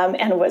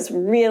 and was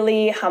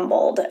really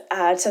humbled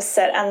to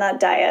sit on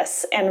that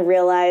dais and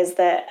realize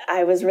that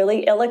I was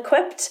really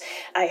ill-equipped.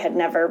 I had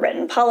never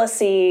written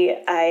policy.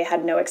 I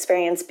had no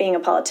experience being a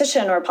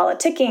politician or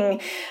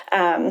politicking,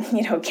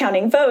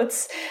 counting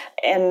votes,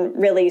 and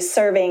really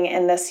serving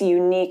in this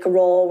unique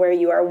role where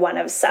you are one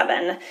of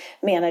 7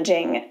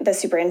 managing the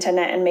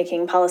superintendent and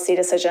making policy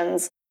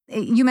decisions.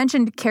 You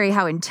mentioned, Carrie,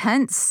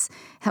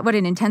 what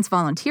an intense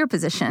volunteer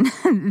position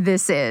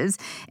this is.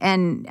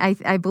 And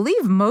I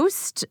believe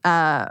most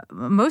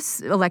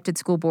elected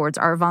school boards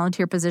are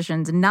volunteer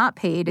positions, not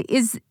paid.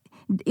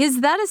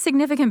 Is that a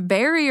significant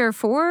barrier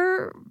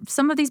for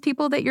some of these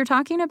people that you're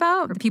talking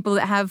about? Or people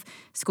that have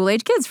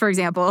school-age kids, for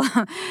example,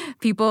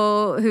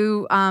 people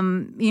who,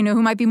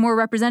 who might be more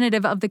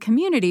representative of the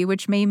community,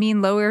 which may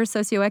mean lower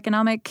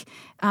socioeconomic,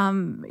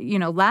 rung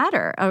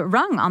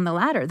on the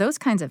ladder, those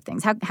kinds of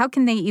things. How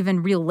can they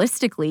even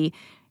realistically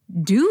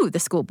do the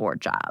school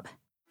board job?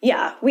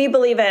 Yeah, we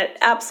believe it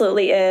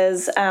absolutely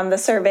is. The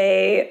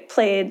survey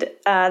played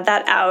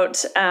that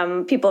out.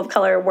 People of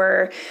color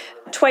were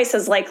twice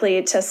as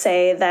likely to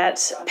say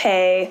that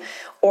pay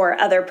or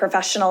other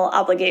professional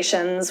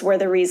obligations were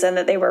the reason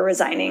that they were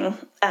resigning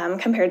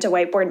compared to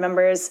white board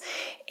members.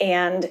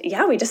 And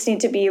yeah, we just need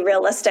to be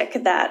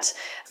realistic that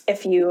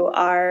if you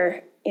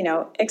are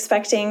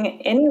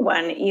expecting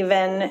anyone,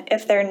 even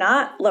if they're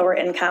not lower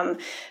income,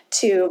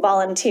 to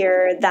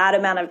volunteer that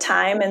amount of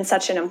time in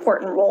such an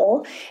important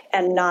role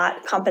and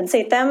not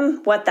compensate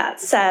them, what that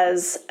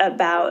says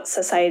about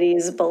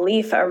society's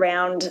belief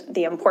around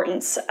the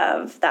importance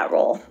of that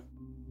role.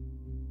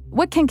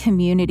 What can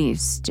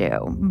communities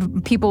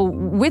do? People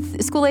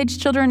with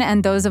school-age children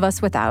and those of us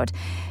without.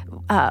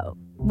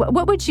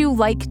 What would you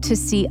like to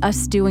see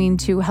us doing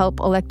to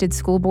help elected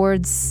school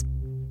boards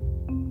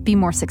be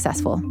more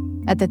successful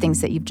at the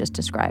things that you've just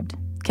described?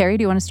 Carrie,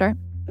 do you want to start?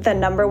 The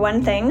number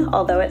one thing,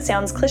 although it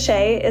sounds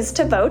cliche, is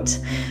to vote.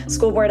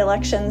 School board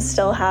elections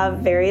still have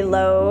very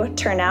low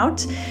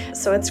turnout,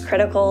 so it's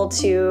critical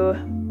to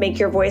make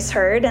your voice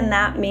heard, and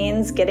that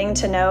means getting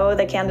to know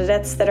the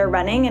candidates that are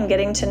running and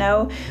getting to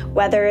know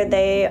whether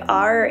they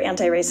are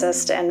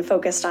anti-racist and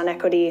focused on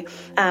equity,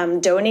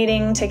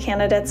 donating to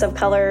candidates of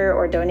color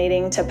or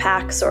donating to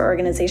PACs or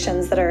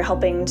organizations that are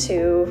helping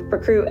to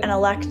recruit and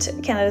elect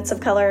candidates of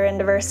color and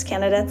diverse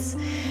candidates.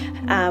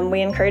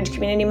 We encourage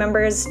community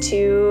members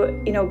to,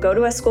 go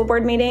to a school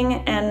board meeting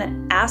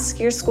and ask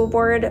your school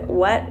board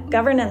what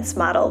governance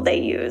model they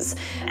use.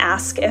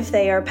 Ask if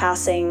they are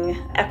passing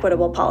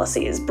equitable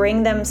policies.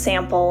 Bring them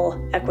sample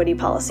equity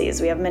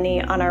policies. We have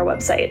many on our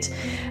website.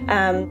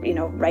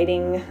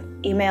 Writing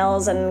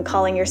emails and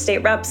calling your state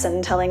reps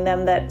and telling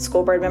them that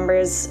school board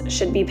members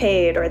should be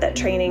paid or that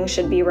training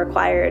should be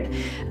required.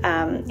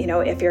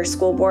 If your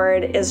school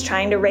board is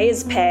trying to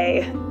raise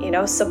pay,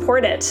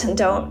 support it.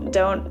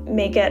 Don't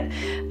make it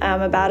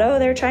about,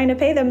 they're trying to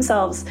pay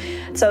themselves.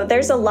 So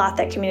there's a lot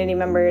that community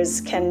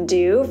members can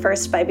do.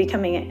 First, by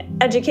becoming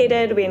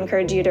educated. We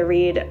encourage you to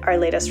read our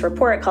latest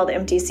report called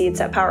Empty Seats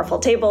at Powerful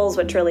Tables,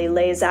 which really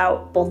lays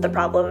out both the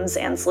problems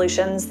and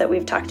solutions that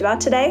we've talked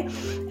about today.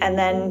 And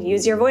then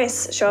use your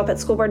voice. Show up at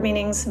school board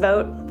meetings,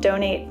 vote,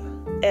 donate.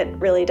 It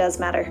really does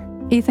matter.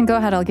 Ethan, go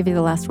ahead. I'll give you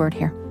the last word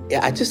here.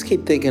 Yeah, I just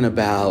keep thinking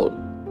about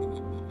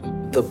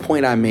the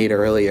point I made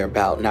earlier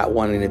about not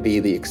wanting to be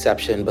the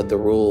exception but the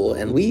rule.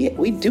 And we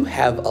do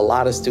have a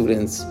lot of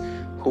students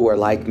who are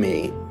like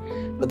me,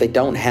 but they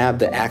don't have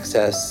the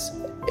access,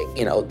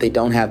 they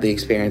don't have the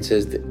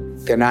experiences,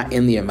 they're not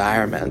in the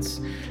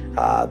environments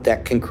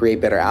that can create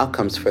better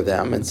outcomes for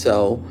them. And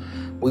so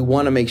We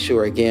want to make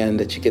sure, again,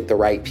 that you get the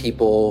right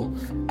people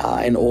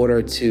in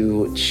order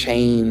to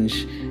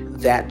change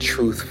that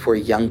truth for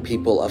young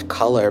people of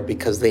color,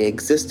 because they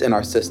exist in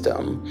our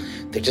system.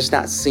 They're just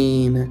not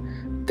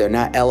seen, they're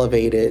not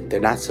elevated, they're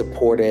not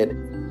supported.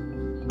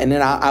 And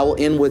then I will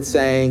end with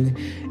saying,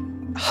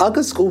 hug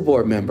a school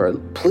board member.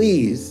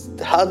 Please,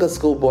 hug a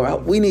school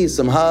board. We need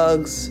some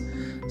hugs,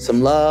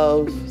 some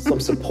love, some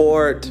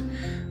support,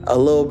 a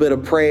little bit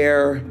of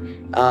prayer,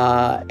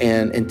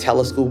 and tell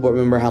a school board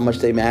member how much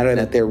they matter,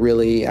 that they're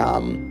really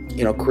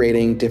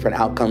creating different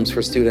outcomes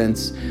for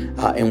students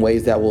in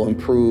ways that will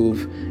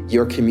improve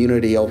your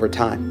community over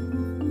time.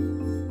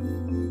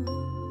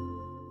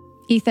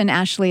 Ethan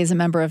Ashley is a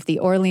member of the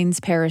Orleans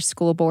Parish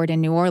School Board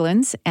in New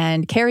Orleans,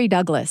 and Carrie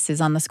Douglas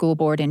is on the school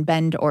board in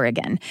Bend,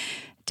 Oregon.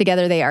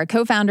 Together, they are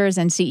co-founders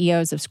and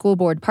CEOs of School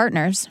Board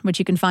Partners, which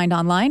you can find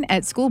online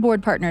at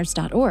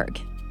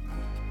schoolboardpartners.org.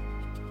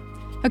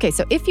 Okay,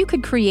 so if you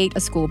could create a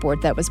school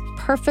board that was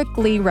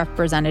perfectly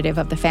representative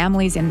of the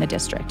families in the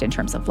district in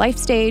terms of life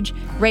stage,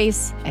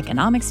 race,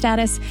 economic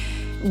status,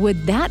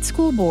 would that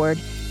school board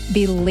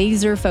be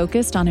laser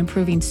focused on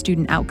improving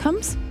student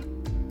outcomes?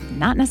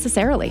 Not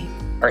necessarily.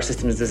 Our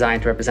system is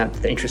designed to represent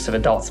the interests of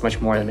adults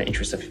much more than the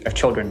interests of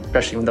children,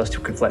 especially when those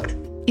two conflict.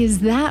 Is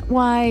that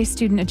why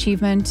student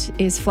achievement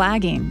is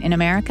flagging in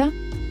America?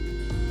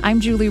 I'm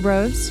Julie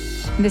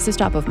Rose, and this is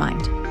Top of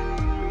Mind.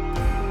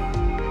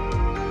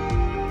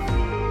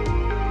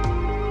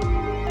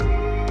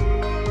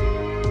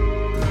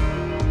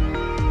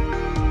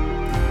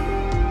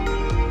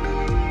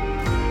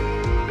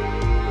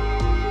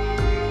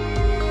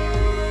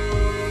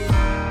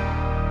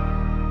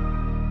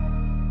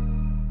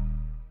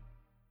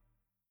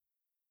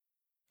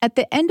 At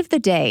the end of the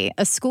day,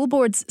 a school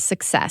board's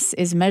success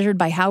is measured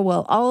by how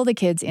well all the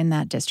kids in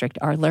that district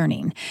are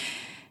learning.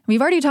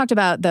 We've already talked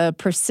about the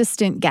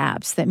persistent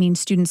gaps that mean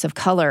students of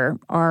color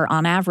are,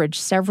 on average,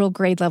 several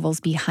grade levels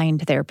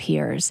behind their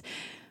peers.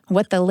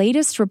 What the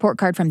latest report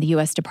card from the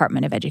U.S.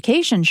 Department of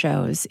Education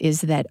shows is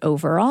that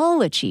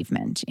overall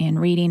achievement in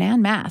reading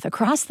and math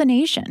across the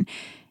nation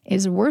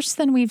is worse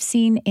than we've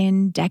seen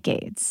in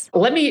decades.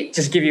 Let me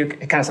just give you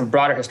kind of some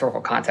broader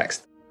historical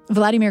context.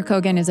 Vladimir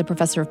Kogan is a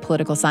professor of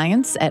political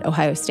science at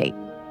Ohio State.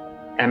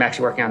 And I'm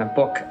actually working on a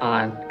book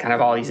on kind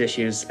of all these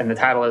issues, and the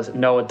title is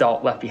No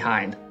Adult Left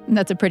Behind.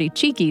 That's a pretty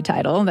cheeky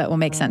title that will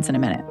make sense in a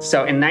minute. So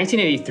in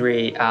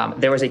 1983,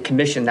 there was a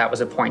commission that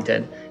was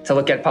appointed to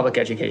look at public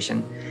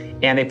education,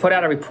 and they put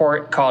out a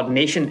report called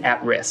Nation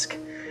at Risk.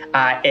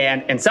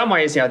 And in some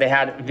ways, they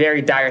had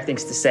very dire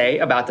things to say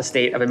about the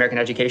state of American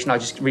education. I'll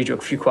just read you a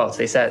few quotes.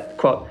 They said,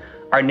 quote,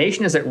 "Our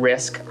nation is at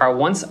risk. Our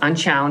once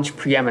unchallenged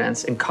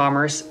preeminence in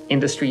commerce,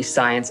 industry,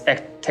 science,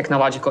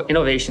 technological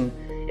innovation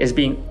is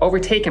being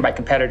overtaken by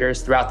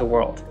competitors throughout the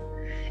world."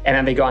 And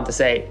then they go on to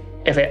say,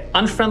 "If an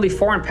unfriendly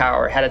foreign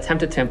power had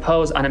attempted to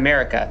impose on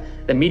America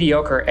the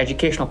mediocre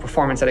educational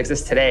performance that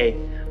exists today,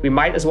 we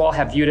might as well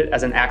have viewed it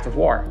as an act of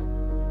war."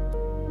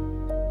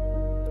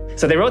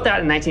 So they wrote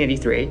that in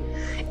 1983.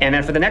 And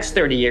then for the next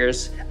 30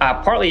 years,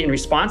 partly in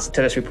response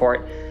to this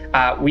report,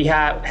 we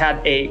have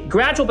had a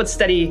gradual but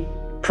steady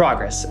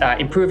progress,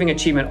 improving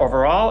achievement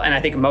overall, and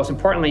I think most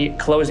importantly,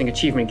 closing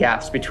achievement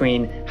gaps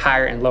between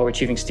higher and lower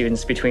achieving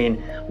students, between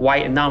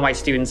white and non-white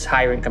students,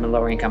 higher income and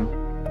lower income.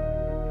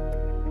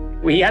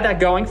 We had that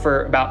going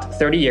for about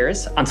 30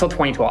 years until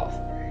 2012.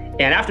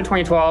 And after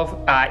 2012,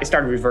 it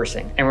started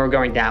reversing and we were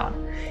going down.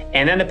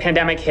 And then the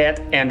pandemic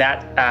hit and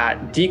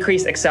that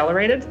decrease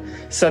accelerated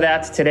so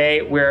that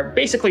today we're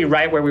basically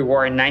right where we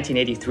were in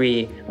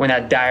 1983 when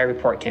that dire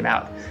report came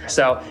out.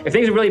 So if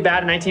things are really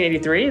bad in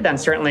 1983, then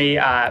certainly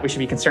we should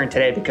be concerned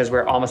today because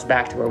we're almost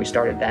back to where we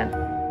started then.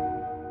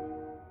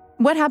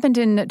 What happened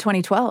in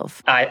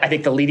 2012? I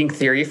think the leading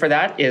theory for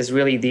that is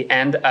really the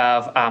end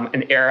of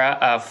an era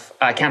of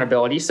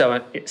accountability.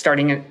 So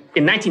starting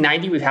in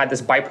 1990, we've had this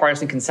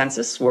bipartisan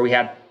consensus where we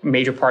had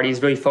major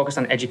parties really focused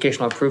on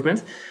educational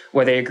improvement,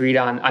 where they agreed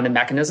on the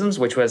mechanisms,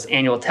 which was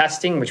annual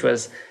testing, which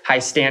was high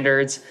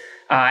standards.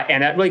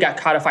 And that really got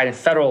codified in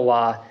federal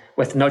law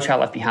with No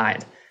Child Left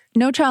Behind.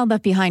 No Child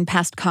Left Behind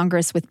passed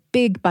Congress with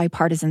big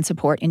bipartisan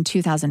support in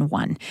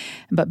 2001,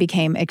 but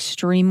became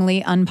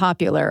extremely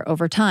unpopular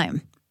over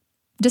time.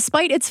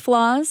 Despite its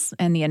flaws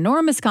and the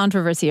enormous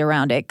controversy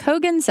around it,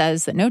 Kogan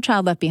says that No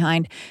Child Left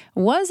Behind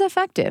was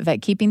effective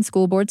at keeping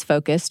school boards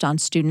focused on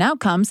student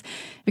outcomes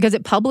because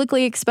it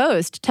publicly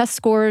exposed test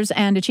scores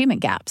and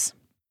achievement gaps.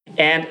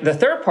 And the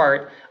third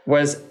part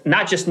was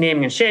not just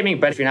naming and shaming,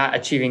 but if you're not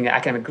achieving the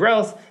academic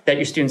growth that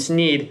your students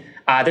need,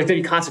 there's going to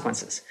be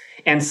consequences.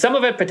 And some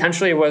of it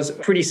potentially was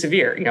pretty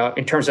severe,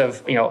 in terms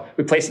of,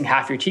 replacing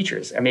half your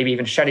teachers and maybe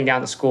even shutting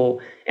down the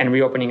school and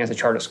reopening as a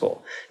charter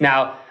school.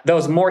 Now,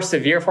 those more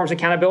severe forms of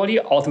accountability,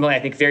 ultimately, I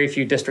think very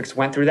few districts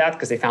went through that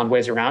because they found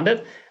ways around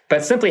it.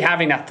 But simply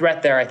having that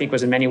threat there, I think,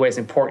 was in many ways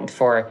important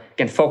for,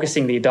 again,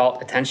 focusing the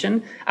adult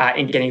attention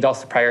and getting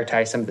adults to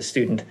prioritize some of the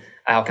student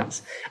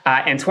outcomes.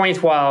 In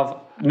 2012,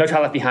 No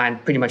Child Left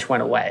Behind pretty much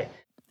went away.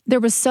 There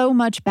was so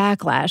much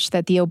backlash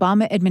that the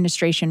Obama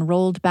administration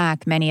rolled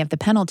back many of the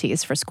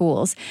penalties for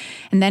schools.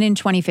 And then in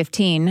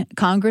 2015,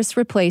 Congress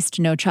replaced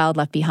No Child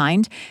Left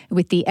Behind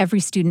with the Every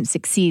Student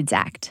Succeeds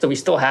Act. So we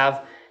still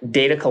have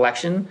data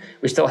collection.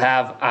 We still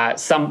have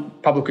some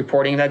public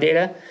reporting of that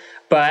data.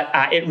 But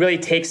it really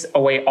takes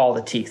away all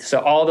the teeth.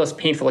 So all those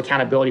painful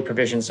accountability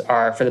provisions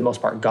are, for the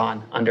most part,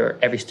 gone under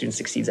Every Student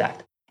Succeeds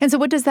Act. And so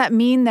what does that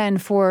mean then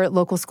for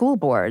local school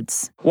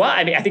boards? Well,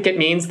 I think it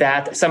means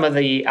that some of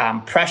the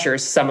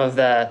pressures, some of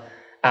the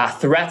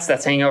threats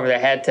that's hanging over their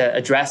head to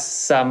address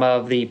some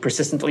of the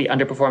persistently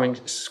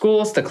underperforming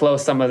schools, to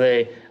close some of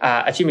the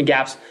achievement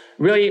gaps,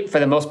 really,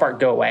 for the most part,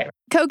 go away.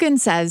 Kogan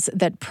says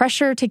that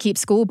pressure to keep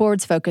school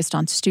boards focused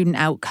on student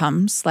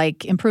outcomes,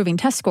 like improving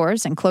test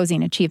scores and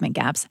closing achievement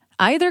gaps,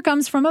 either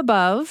comes from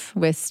above,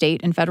 with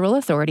state and federal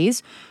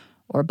authorities,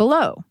 or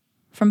below,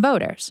 from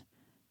voters.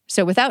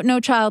 So without No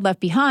Child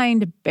Left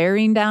Behind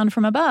bearing down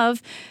from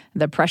above,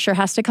 the pressure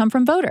has to come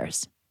from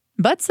voters.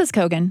 But, says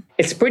Kogan,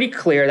 it's pretty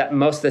clear that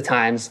most of the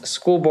times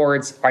school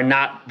boards are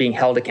not being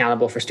held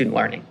accountable for student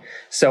learning.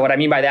 So what I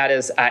mean by that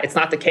is it's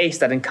not the case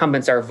that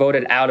incumbents are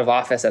voted out of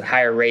office at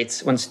higher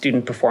rates when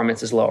student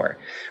performance is lower,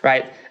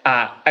 right?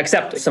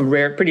 Except some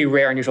pretty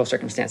rare, unusual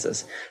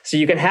circumstances. So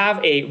you can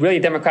have a really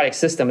democratic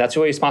system that's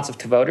really responsive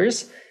to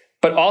voters,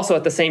 but also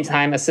at the same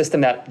time a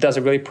system that does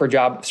a really poor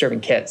job of serving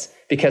kids,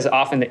 because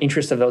often the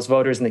interests of those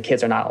voters and the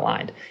kids are not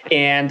aligned.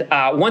 And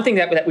one thing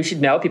that we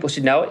should know, people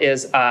should know,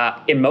 is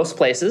in most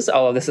places,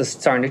 although this is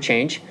starting to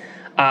change,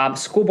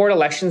 school board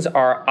elections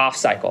are off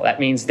cycle. That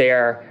means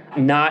they're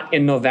not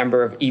in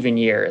November of even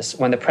years,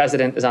 when the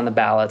president is on the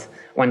ballot,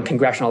 when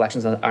congressional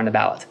elections are on the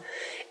ballot.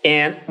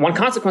 And one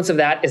consequence of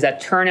that is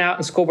that turnout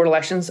in school board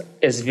elections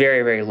is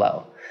very, very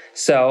low.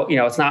 So,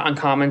 it's not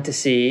uncommon to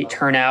see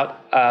turnout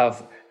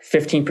of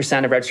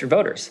 15% of registered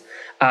voters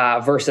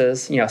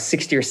versus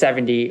 60 or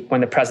 70 when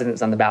the president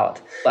is on the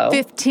ballot. Low.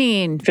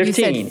 15. You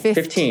said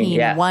 15,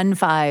 yeah.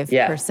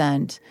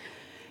 15%.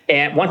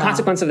 And one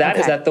consequence of that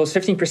is that those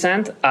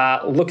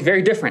 15% look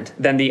very different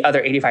than the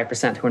other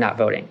 85% who are not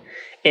voting.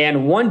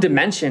 And one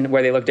dimension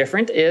where they look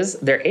different is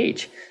their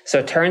age. So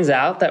it turns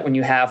out that when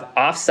you have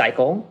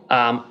off-cycle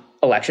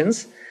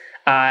elections,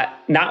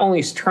 not only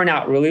is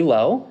turnout really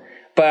low,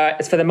 but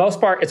it's, for the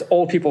most part, it's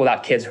old people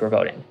without kids who are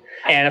voting.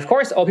 And of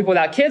course, old people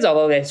without kids,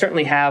 although they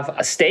certainly have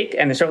a stake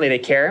and certainly they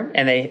care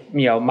and they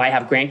might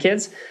have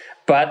grandkids,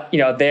 but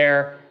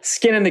their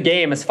skin in the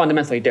game is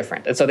fundamentally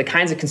different. And so the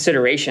kinds of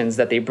considerations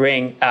that they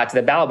bring to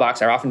the ballot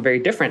box are often very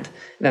different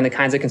than the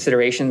kinds of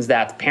considerations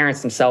that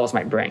parents themselves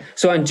might bring.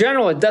 So in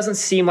general, it doesn't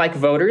seem like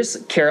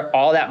voters care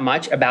all that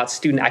much about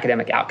student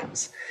academic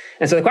outcomes.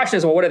 And so the question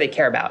is, well, what do they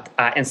care about?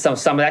 And some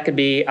of that could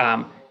be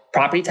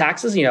property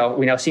taxes. We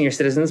know senior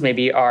citizens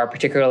maybe are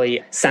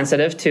particularly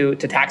sensitive to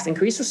tax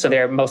increases, so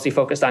they're mostly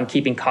focused on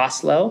keeping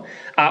costs low.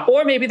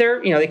 Or maybe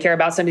they care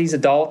about some of these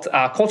adult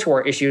culture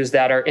war issues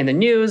that are in the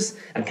news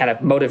and kind of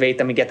motivate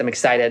them and get them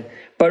excited.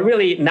 But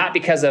really not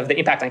because of the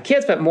impact on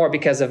kids, but more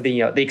because of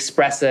the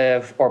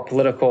expressive or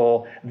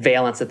political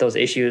valence that those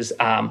issues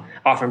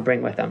often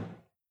bring with them.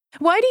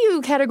 Why do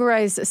you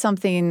categorize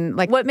something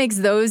like, what makes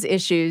those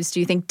issues, do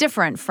you think,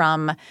 different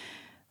from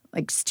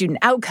student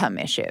outcome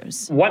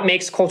issues? What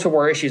makes culture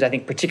war issues, I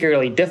think,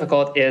 particularly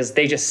difficult is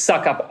they just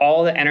suck up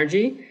all the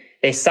energy,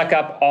 they suck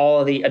up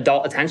all the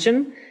adult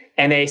attention,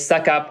 and they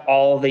suck up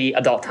all the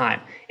adult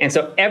time. And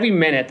so every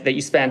minute that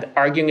you spend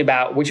arguing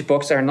about which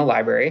books are in the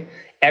library,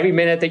 every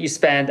minute that you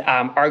spend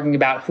arguing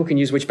about who can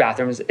use which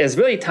bathrooms is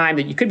really time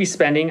that you could be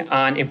spending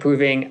on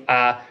improving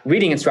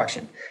reading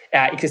instruction.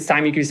 It's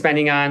time you could be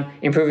spending on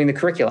improving the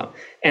curriculum.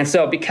 And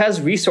so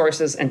because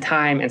resources and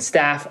time and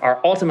staff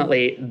are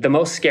ultimately the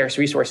most scarce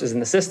resources in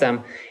the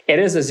system, it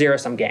is a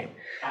zero-sum game.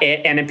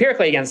 And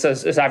empirically, again, so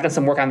I've done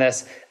some work on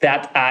this,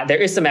 that there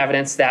is some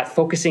evidence that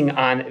focusing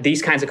on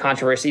these kinds of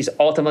controversies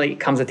ultimately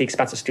comes at the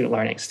expense of student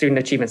learning. Student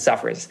achievement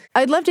suffers.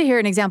 I'd love to hear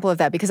an example of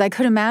that, because I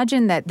could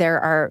imagine that there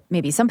are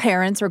maybe some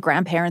parents or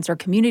grandparents or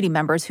community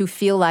members who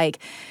feel like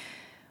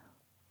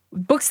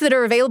books that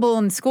are available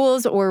in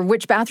schools or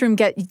which bathroom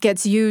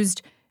gets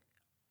used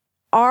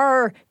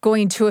are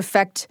going to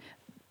affect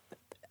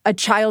a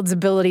child's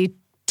ability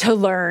to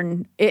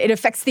learn. It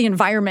affects the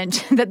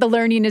environment that the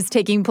learning is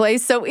taking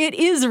place. So it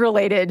is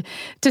related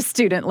to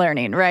student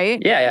learning,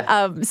 right?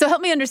 Yeah. So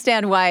help me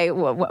understand why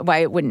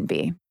it wouldn't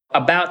be.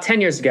 About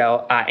 10 years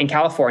ago in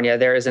California,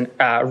 there is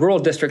a rural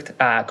district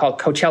called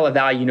Coachella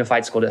Valley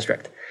Unified School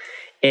District.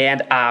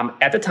 And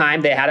at the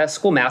time, they had a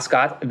school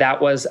mascot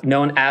that was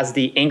known as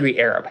the Angry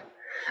Arab.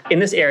 In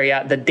this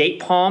area, the date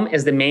palm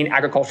is the main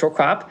agricultural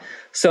crop.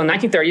 So in the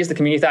 1930s, the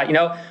community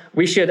thought,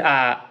 we should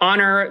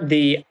honor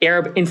the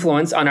Arab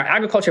influence on our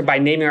agriculture by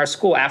naming our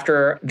school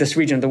after this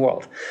region of the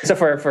world. So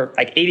for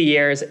like 80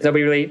 years,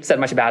 nobody really said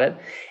much about it.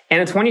 And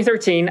in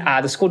 2013,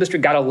 the school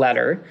district got a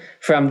letter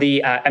from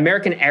the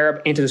American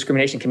Arab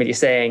Anti-Discrimination Committee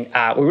saying,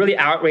 we're really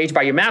outraged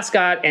by your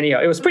mascot. And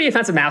it was a pretty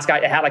offensive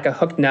mascot. It had like a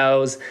hooked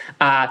nose.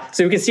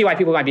 So we can see why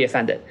people might be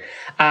offended.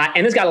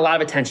 And this got a lot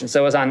of attention.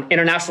 So it was on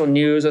international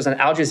news. It was on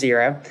Al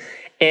Jazeera.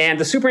 And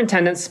the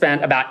superintendent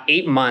spent about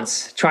 8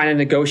 months trying to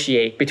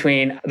negotiate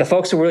between the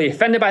folks who were really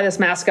offended by this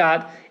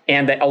mascot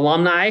and the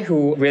alumni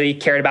who really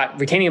cared about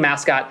retaining a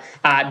mascot.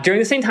 During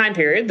the same time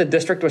period, the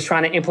district was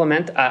trying to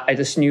implement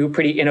this new,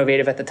 pretty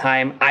innovative at the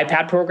time,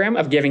 iPad program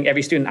of giving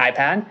every student an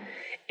iPad.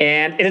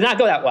 And it did not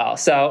go that well.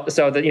 So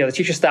the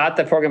teachers thought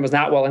the program was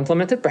not well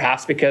implemented,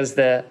 perhaps because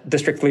the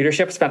district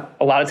leadership spent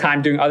a lot of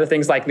time doing other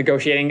things like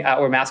negotiating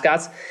over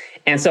mascots.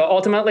 And so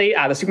ultimately,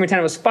 the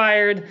superintendent was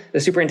fired. The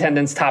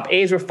superintendent's top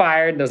aides were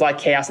fired. There was a lot of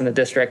chaos in the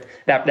district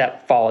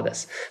that followed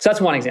this. So that's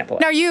one example.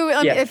 Now,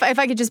 if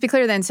I could just be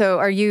clear then, so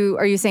are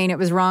you saying it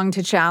was wrong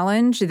to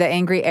challenge the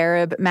angry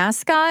Arab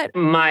mascot?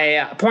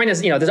 My point is,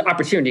 there's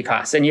opportunity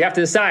costs, and you have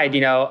to decide,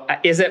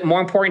 is it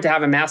more important to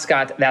have a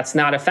mascot that's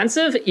not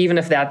offensive, even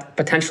if that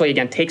potentially,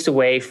 again, takes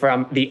away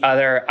from the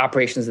other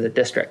operations of the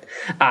district?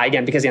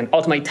 Because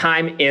ultimately,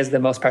 time is the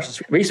most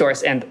precious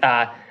resource, and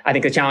I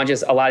think the challenge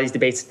is a lot of these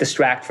debates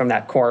distract from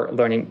that core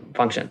learning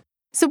function.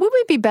 So would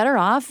we be better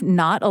off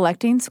not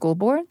electing school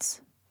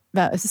boards?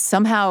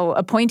 Somehow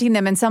appointing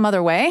them in some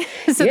other way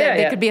so that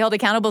they could be held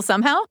accountable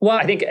somehow? Well,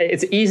 I think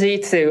it's easy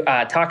to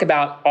talk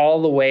about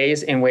all the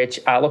ways in which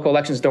local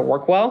elections don't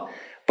work well.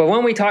 But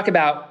when we talk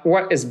about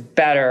what is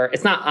better,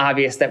 it's not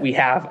obvious that we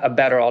have a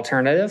better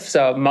alternative.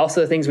 So most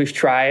of the things we've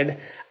tried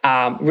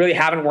really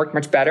haven't worked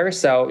much better.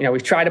 So,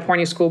 we've tried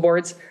appointing school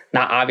boards.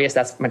 Not obvious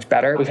that's much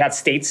better. We've had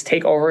states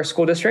take over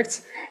school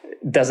districts.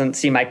 Doesn't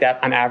seem like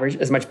that on average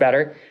is much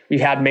better. We've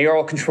had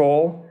mayoral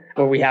control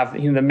where we have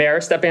the mayor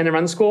step in and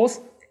run the schools.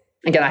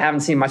 Again, I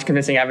haven't seen much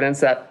convincing evidence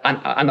that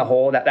on the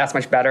whole that's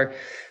much better.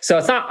 So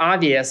it's not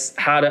obvious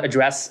how to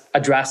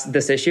address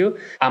this issue.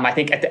 I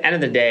think at the end of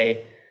the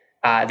day,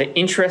 the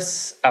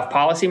interests of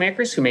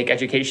policymakers who make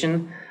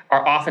education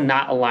are often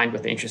not aligned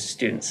with the interests of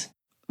students.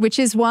 Which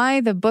is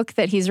why the book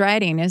that he's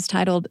writing is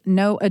titled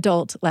No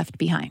Adult Left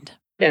Behind.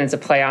 And it's a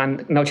play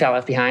on No Child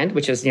Left Behind,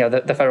 which is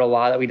the federal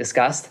law that we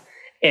discussed.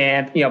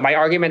 And my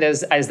argument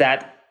is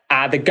that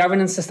the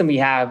governance system we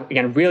have,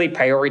 again, really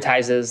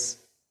prioritizes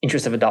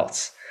interests of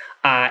adults.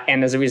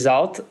 And as a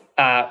result,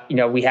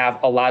 we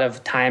have a lot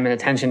of time and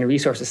attention and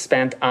resources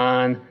spent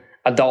on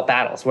adult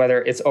battles,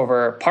 whether it's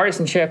over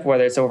partisanship,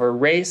 whether it's over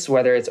race,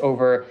 whether it's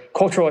over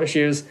cultural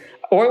issues,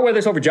 or whether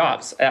it's over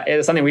jobs.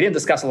 It's something we didn't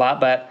discuss a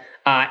lot, but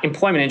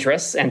employment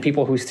interests and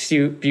people who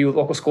view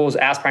local schools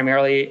as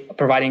primarily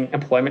providing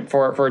employment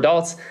for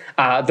adults,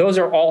 those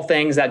are all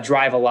things that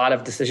drive a lot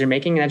of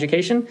decision-making in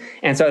education.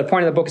 And so the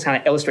point of the book is kind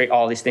of illustrate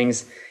all these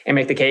things and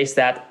make the case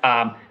that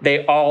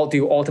they all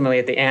do ultimately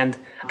at the end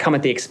come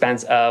at the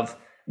expense of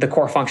the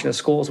core function of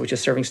schools, which is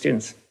serving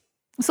students.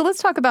 So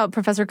let's talk about,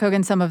 Professor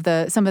Kogan, some of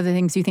the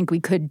things you think we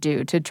could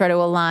do to try to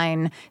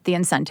align the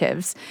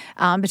incentives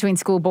between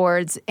school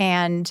boards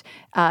and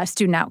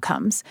student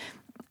outcomes.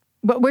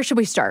 But where should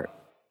we start?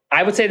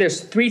 I would say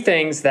there's 3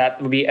 things that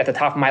would be at the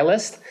top of my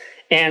list.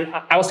 And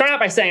I will start out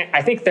by saying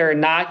I think they're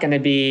not going to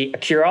be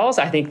cure-alls.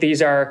 I think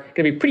these are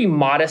going to be pretty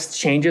modest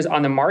changes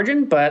on the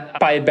margin, but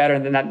probably better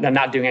than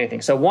not doing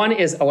anything. So one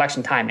is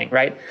election timing,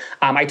 right?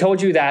 I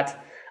told you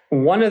that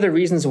one of the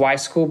reasons why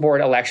school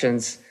board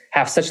elections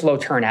have such low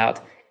turnout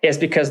is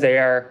because they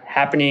are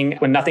happening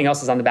when nothing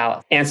else is on the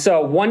ballot. And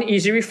so one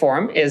easy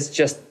reform is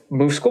just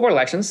move school board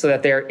elections so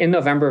that they're in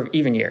November of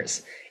even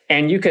years.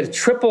 And you could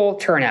triple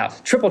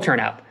turnout.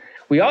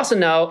 We also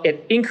know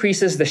it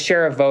increases the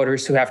share of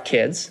voters who have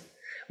kids,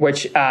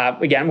 which,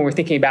 again, when we're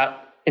thinking about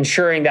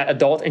ensuring that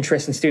adult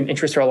interests and student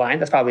interests are aligned,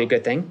 that's probably a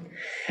good thing.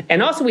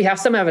 And also we have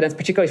some evidence,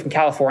 particularly from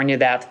California,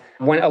 that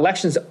when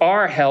elections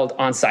are held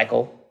on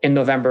cycle in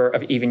November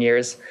of even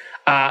years,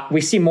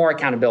 we see more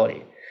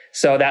accountability.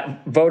 So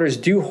that voters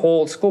do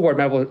hold school board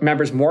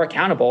members more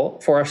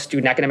accountable for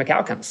student academic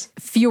outcomes.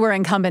 Fewer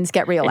incumbents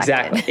get reelected.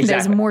 Exactly.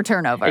 There's more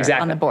turnover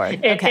on the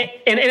board.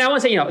 Okay. And I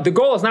want to say, the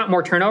goal is not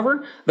more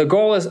turnover. The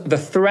goal is the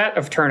threat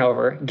of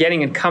turnover,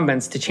 getting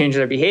incumbents to change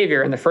their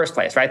behavior in the first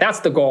place, right? That's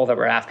the goal that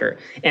we're after.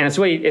 And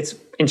it's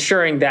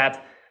ensuring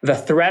that the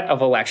threat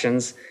of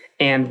elections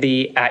and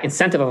the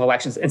incentive of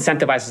elections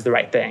incentivizes the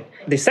right thing.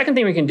 The second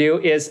thing we can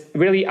do is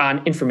really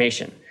on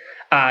information.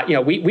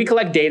 We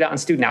collect data on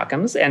student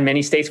outcomes, and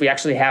many states we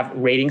actually have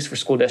ratings for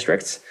school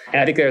districts. And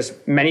I think there's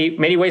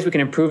many ways we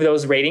can improve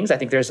those ratings. I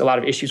think there's a lot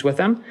of issues with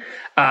them.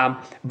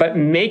 But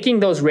making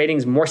those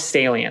ratings more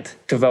salient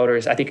to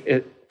voters, I think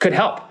it could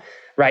help,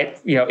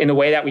 right? In the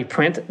way that we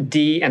print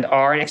D and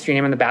R and extra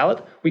name on the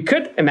ballot, we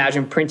could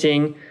imagine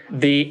printing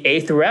the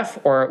A through F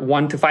or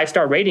 1 to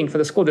 5-star rating for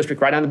the school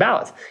district right on the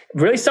ballot.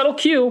 Really subtle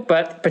cue,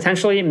 but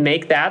potentially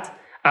make that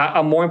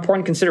a more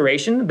important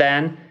consideration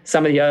than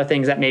some of the other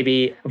things that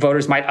maybe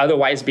voters might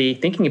otherwise be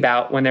thinking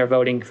about when they're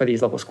voting for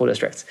these local school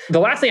districts. The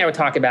last thing I would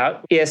talk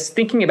about is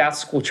thinking about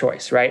school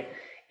choice, right?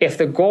 If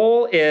the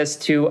goal is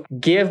to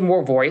give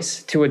more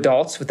voice to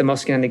adults with the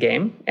most skin in the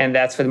game, and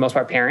that's for the most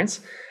part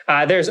parents,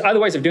 there's other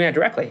ways of doing it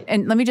directly.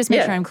 And let me just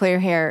make sure I'm clear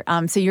here.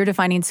 So you're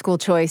defining school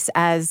choice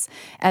as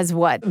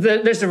what?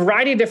 There's a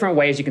variety of different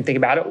ways you can think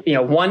about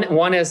it.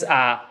 One is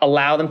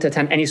allow them to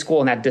attend any school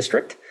in that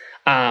district.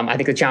 I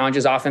think the challenge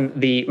is often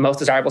the most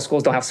desirable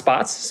schools don't have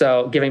spots.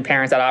 So giving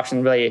parents that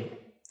option really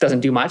doesn't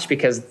do much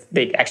because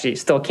they actually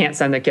still can't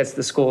send their kids to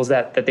the schools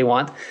that they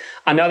want.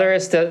 Another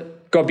is to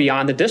go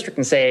beyond the district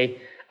and say,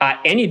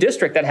 any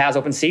district that has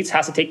open seats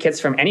has to take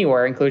kids from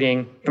anywhere,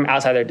 including from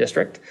outside their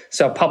district.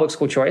 So public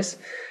school choice.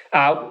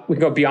 We can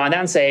go beyond that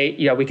and say,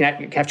 we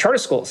can have charter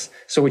schools,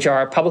 so which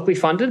are publicly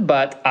funded,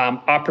 but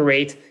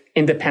operate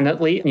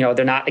independently.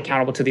 They're not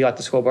accountable to the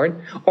elected school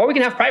board. Or we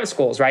can have private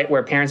schools, right,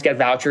 where parents get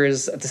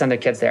vouchers to send their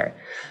kids there.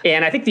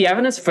 And I think the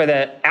evidence for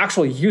the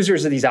actual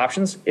users of these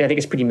options, I think,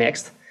 is pretty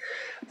mixed.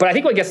 But I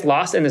think what gets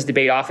lost in this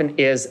debate often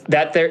is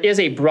that there is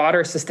a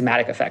broader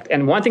systematic effect.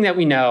 And one thing that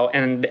we know,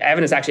 and the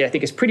evidence actually I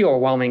think is pretty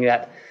overwhelming,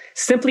 that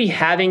simply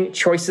having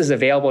choices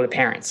available to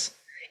parents,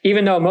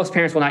 even though most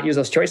parents will not use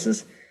those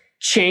choices,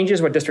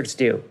 changes what districts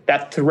do.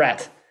 That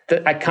threat,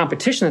 that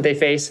competition that they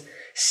face,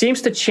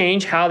 seems to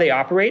change how they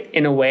operate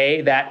in a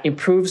way that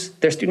improves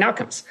their student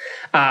outcomes.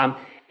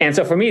 And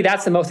so for me,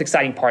 that's the most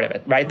exciting part of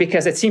it, right?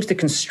 Because it seems to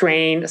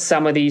constrain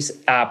some of these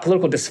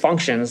political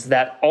dysfunctions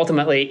that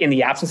ultimately, in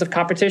the absence of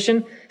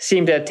competition,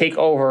 seem to take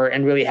over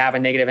and really have a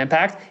negative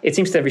impact. It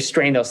seems to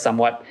restrain those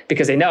somewhat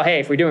because they know,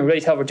 hey, if we're doing a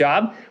really terrible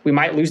job, we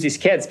might lose these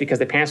kids because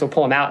the parents will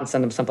pull them out and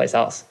send them someplace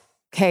else.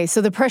 Okay,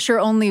 so the pressure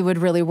only would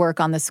really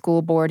work on the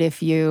school board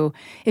if you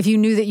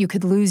knew that you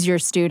could lose your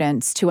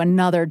students to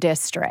another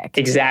district.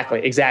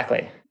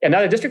 Exactly.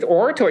 Another district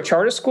or to a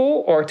charter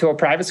school or to a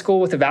private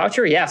school with a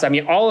voucher. Yes, I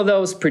mean, all of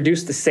those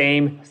produce the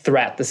same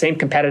threat, the same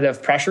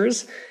competitive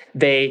pressures.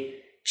 They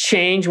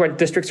change what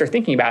districts are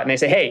thinking about. And they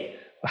say, hey,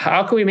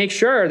 how can we make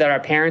sure that our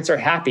parents are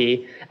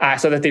happy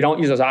so that they don't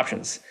use those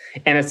options?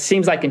 And it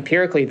seems like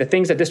empirically, the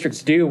things that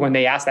districts do when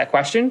they ask that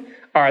question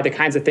are the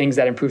kinds of things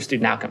that improve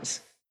student outcomes.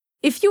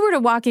 If you were to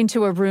walk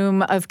into a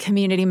room of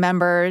community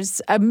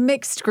members, a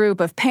mixed group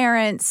of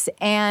parents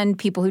and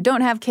people who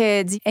don't have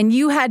kids, and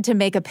you had to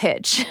make a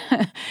pitch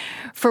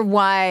for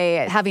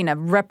why having a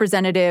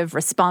representative,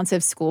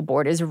 responsive school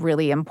board is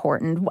really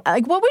important,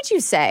 like, what would you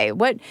say?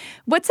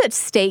 What's at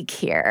stake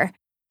here?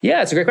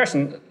 Yeah, it's a great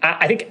question.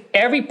 I think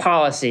every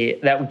policy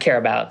that we care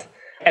about,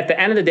 at the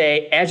end of the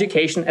day,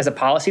 education is a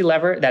policy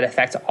lever that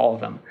affects all of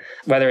them,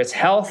 whether it's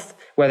health,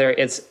 whether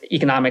it's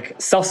economic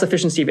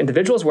self-sufficiency of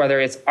individuals, whether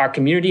it's our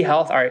community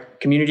health, our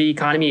community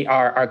economy,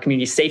 our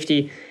community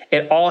safety.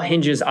 It all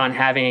hinges on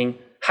having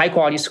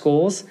high-quality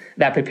schools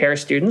that prepare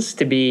students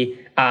to be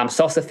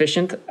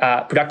self-sufficient,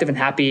 productive, and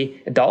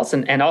happy adults,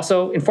 and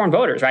also informed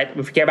voters, right?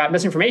 If we care about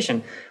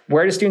misinformation,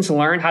 where do students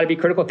learn how to be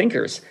critical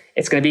thinkers?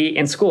 It's going to be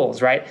in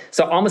schools, right?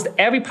 So almost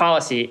every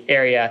policy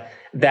area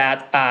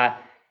that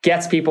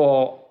gets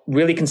people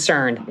really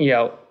concerned,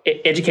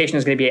 education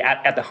is going to be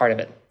at the heart of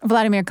it.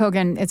 Vladimir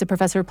Kogan is a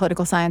professor of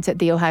political science at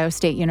The Ohio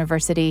State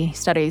University,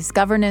 studies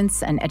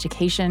governance and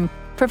education.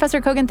 Professor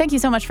Kogan, thank you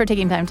so much for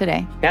taking time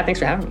today. Yeah, thanks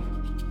for having me.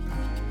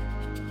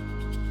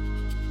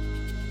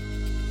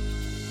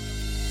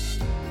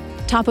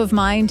 Top of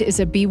Mind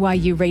is a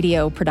BYU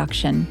radio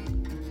production,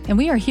 and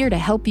we are here to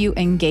help you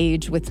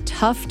engage with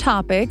tough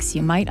topics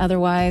you might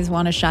otherwise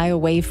want to shy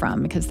away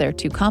from because they're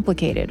too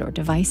complicated or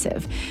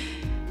divisive.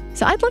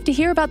 So I'd love to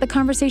hear about the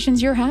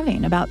conversations you're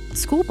having about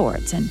school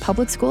boards and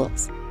public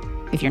schools.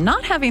 If you're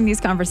not having these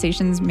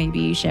conversations,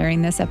 maybe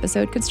sharing this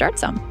episode could start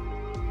some.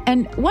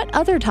 And what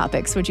other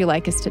topics would you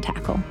like us to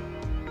tackle?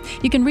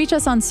 You can reach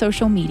us on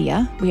social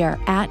media. We are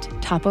at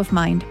Top of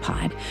Mind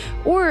Pod,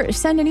 or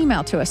send an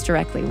email to us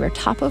directly. We're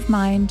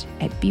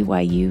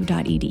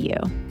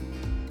topofmind@byu.edu.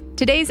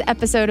 Today's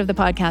episode of the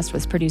podcast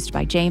was produced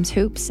by James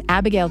Hoops,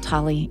 Abigail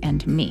Tolley,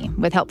 and me,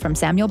 with help from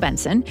Samuel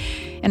Benson.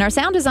 And our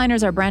sound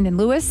designers are Brandon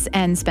Lewis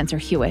and Spencer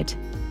Hewitt.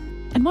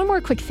 And one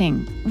more quick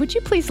thing. Would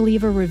you please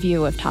leave a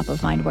review of Top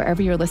of Mind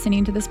wherever you're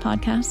listening to this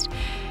podcast?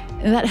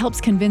 That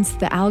helps convince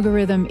the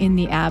algorithm in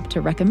the app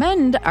to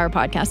recommend our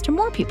podcast to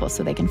more people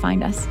so they can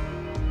find us.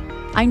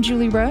 I'm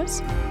Julie Rose,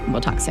 and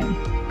we'll talk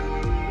soon.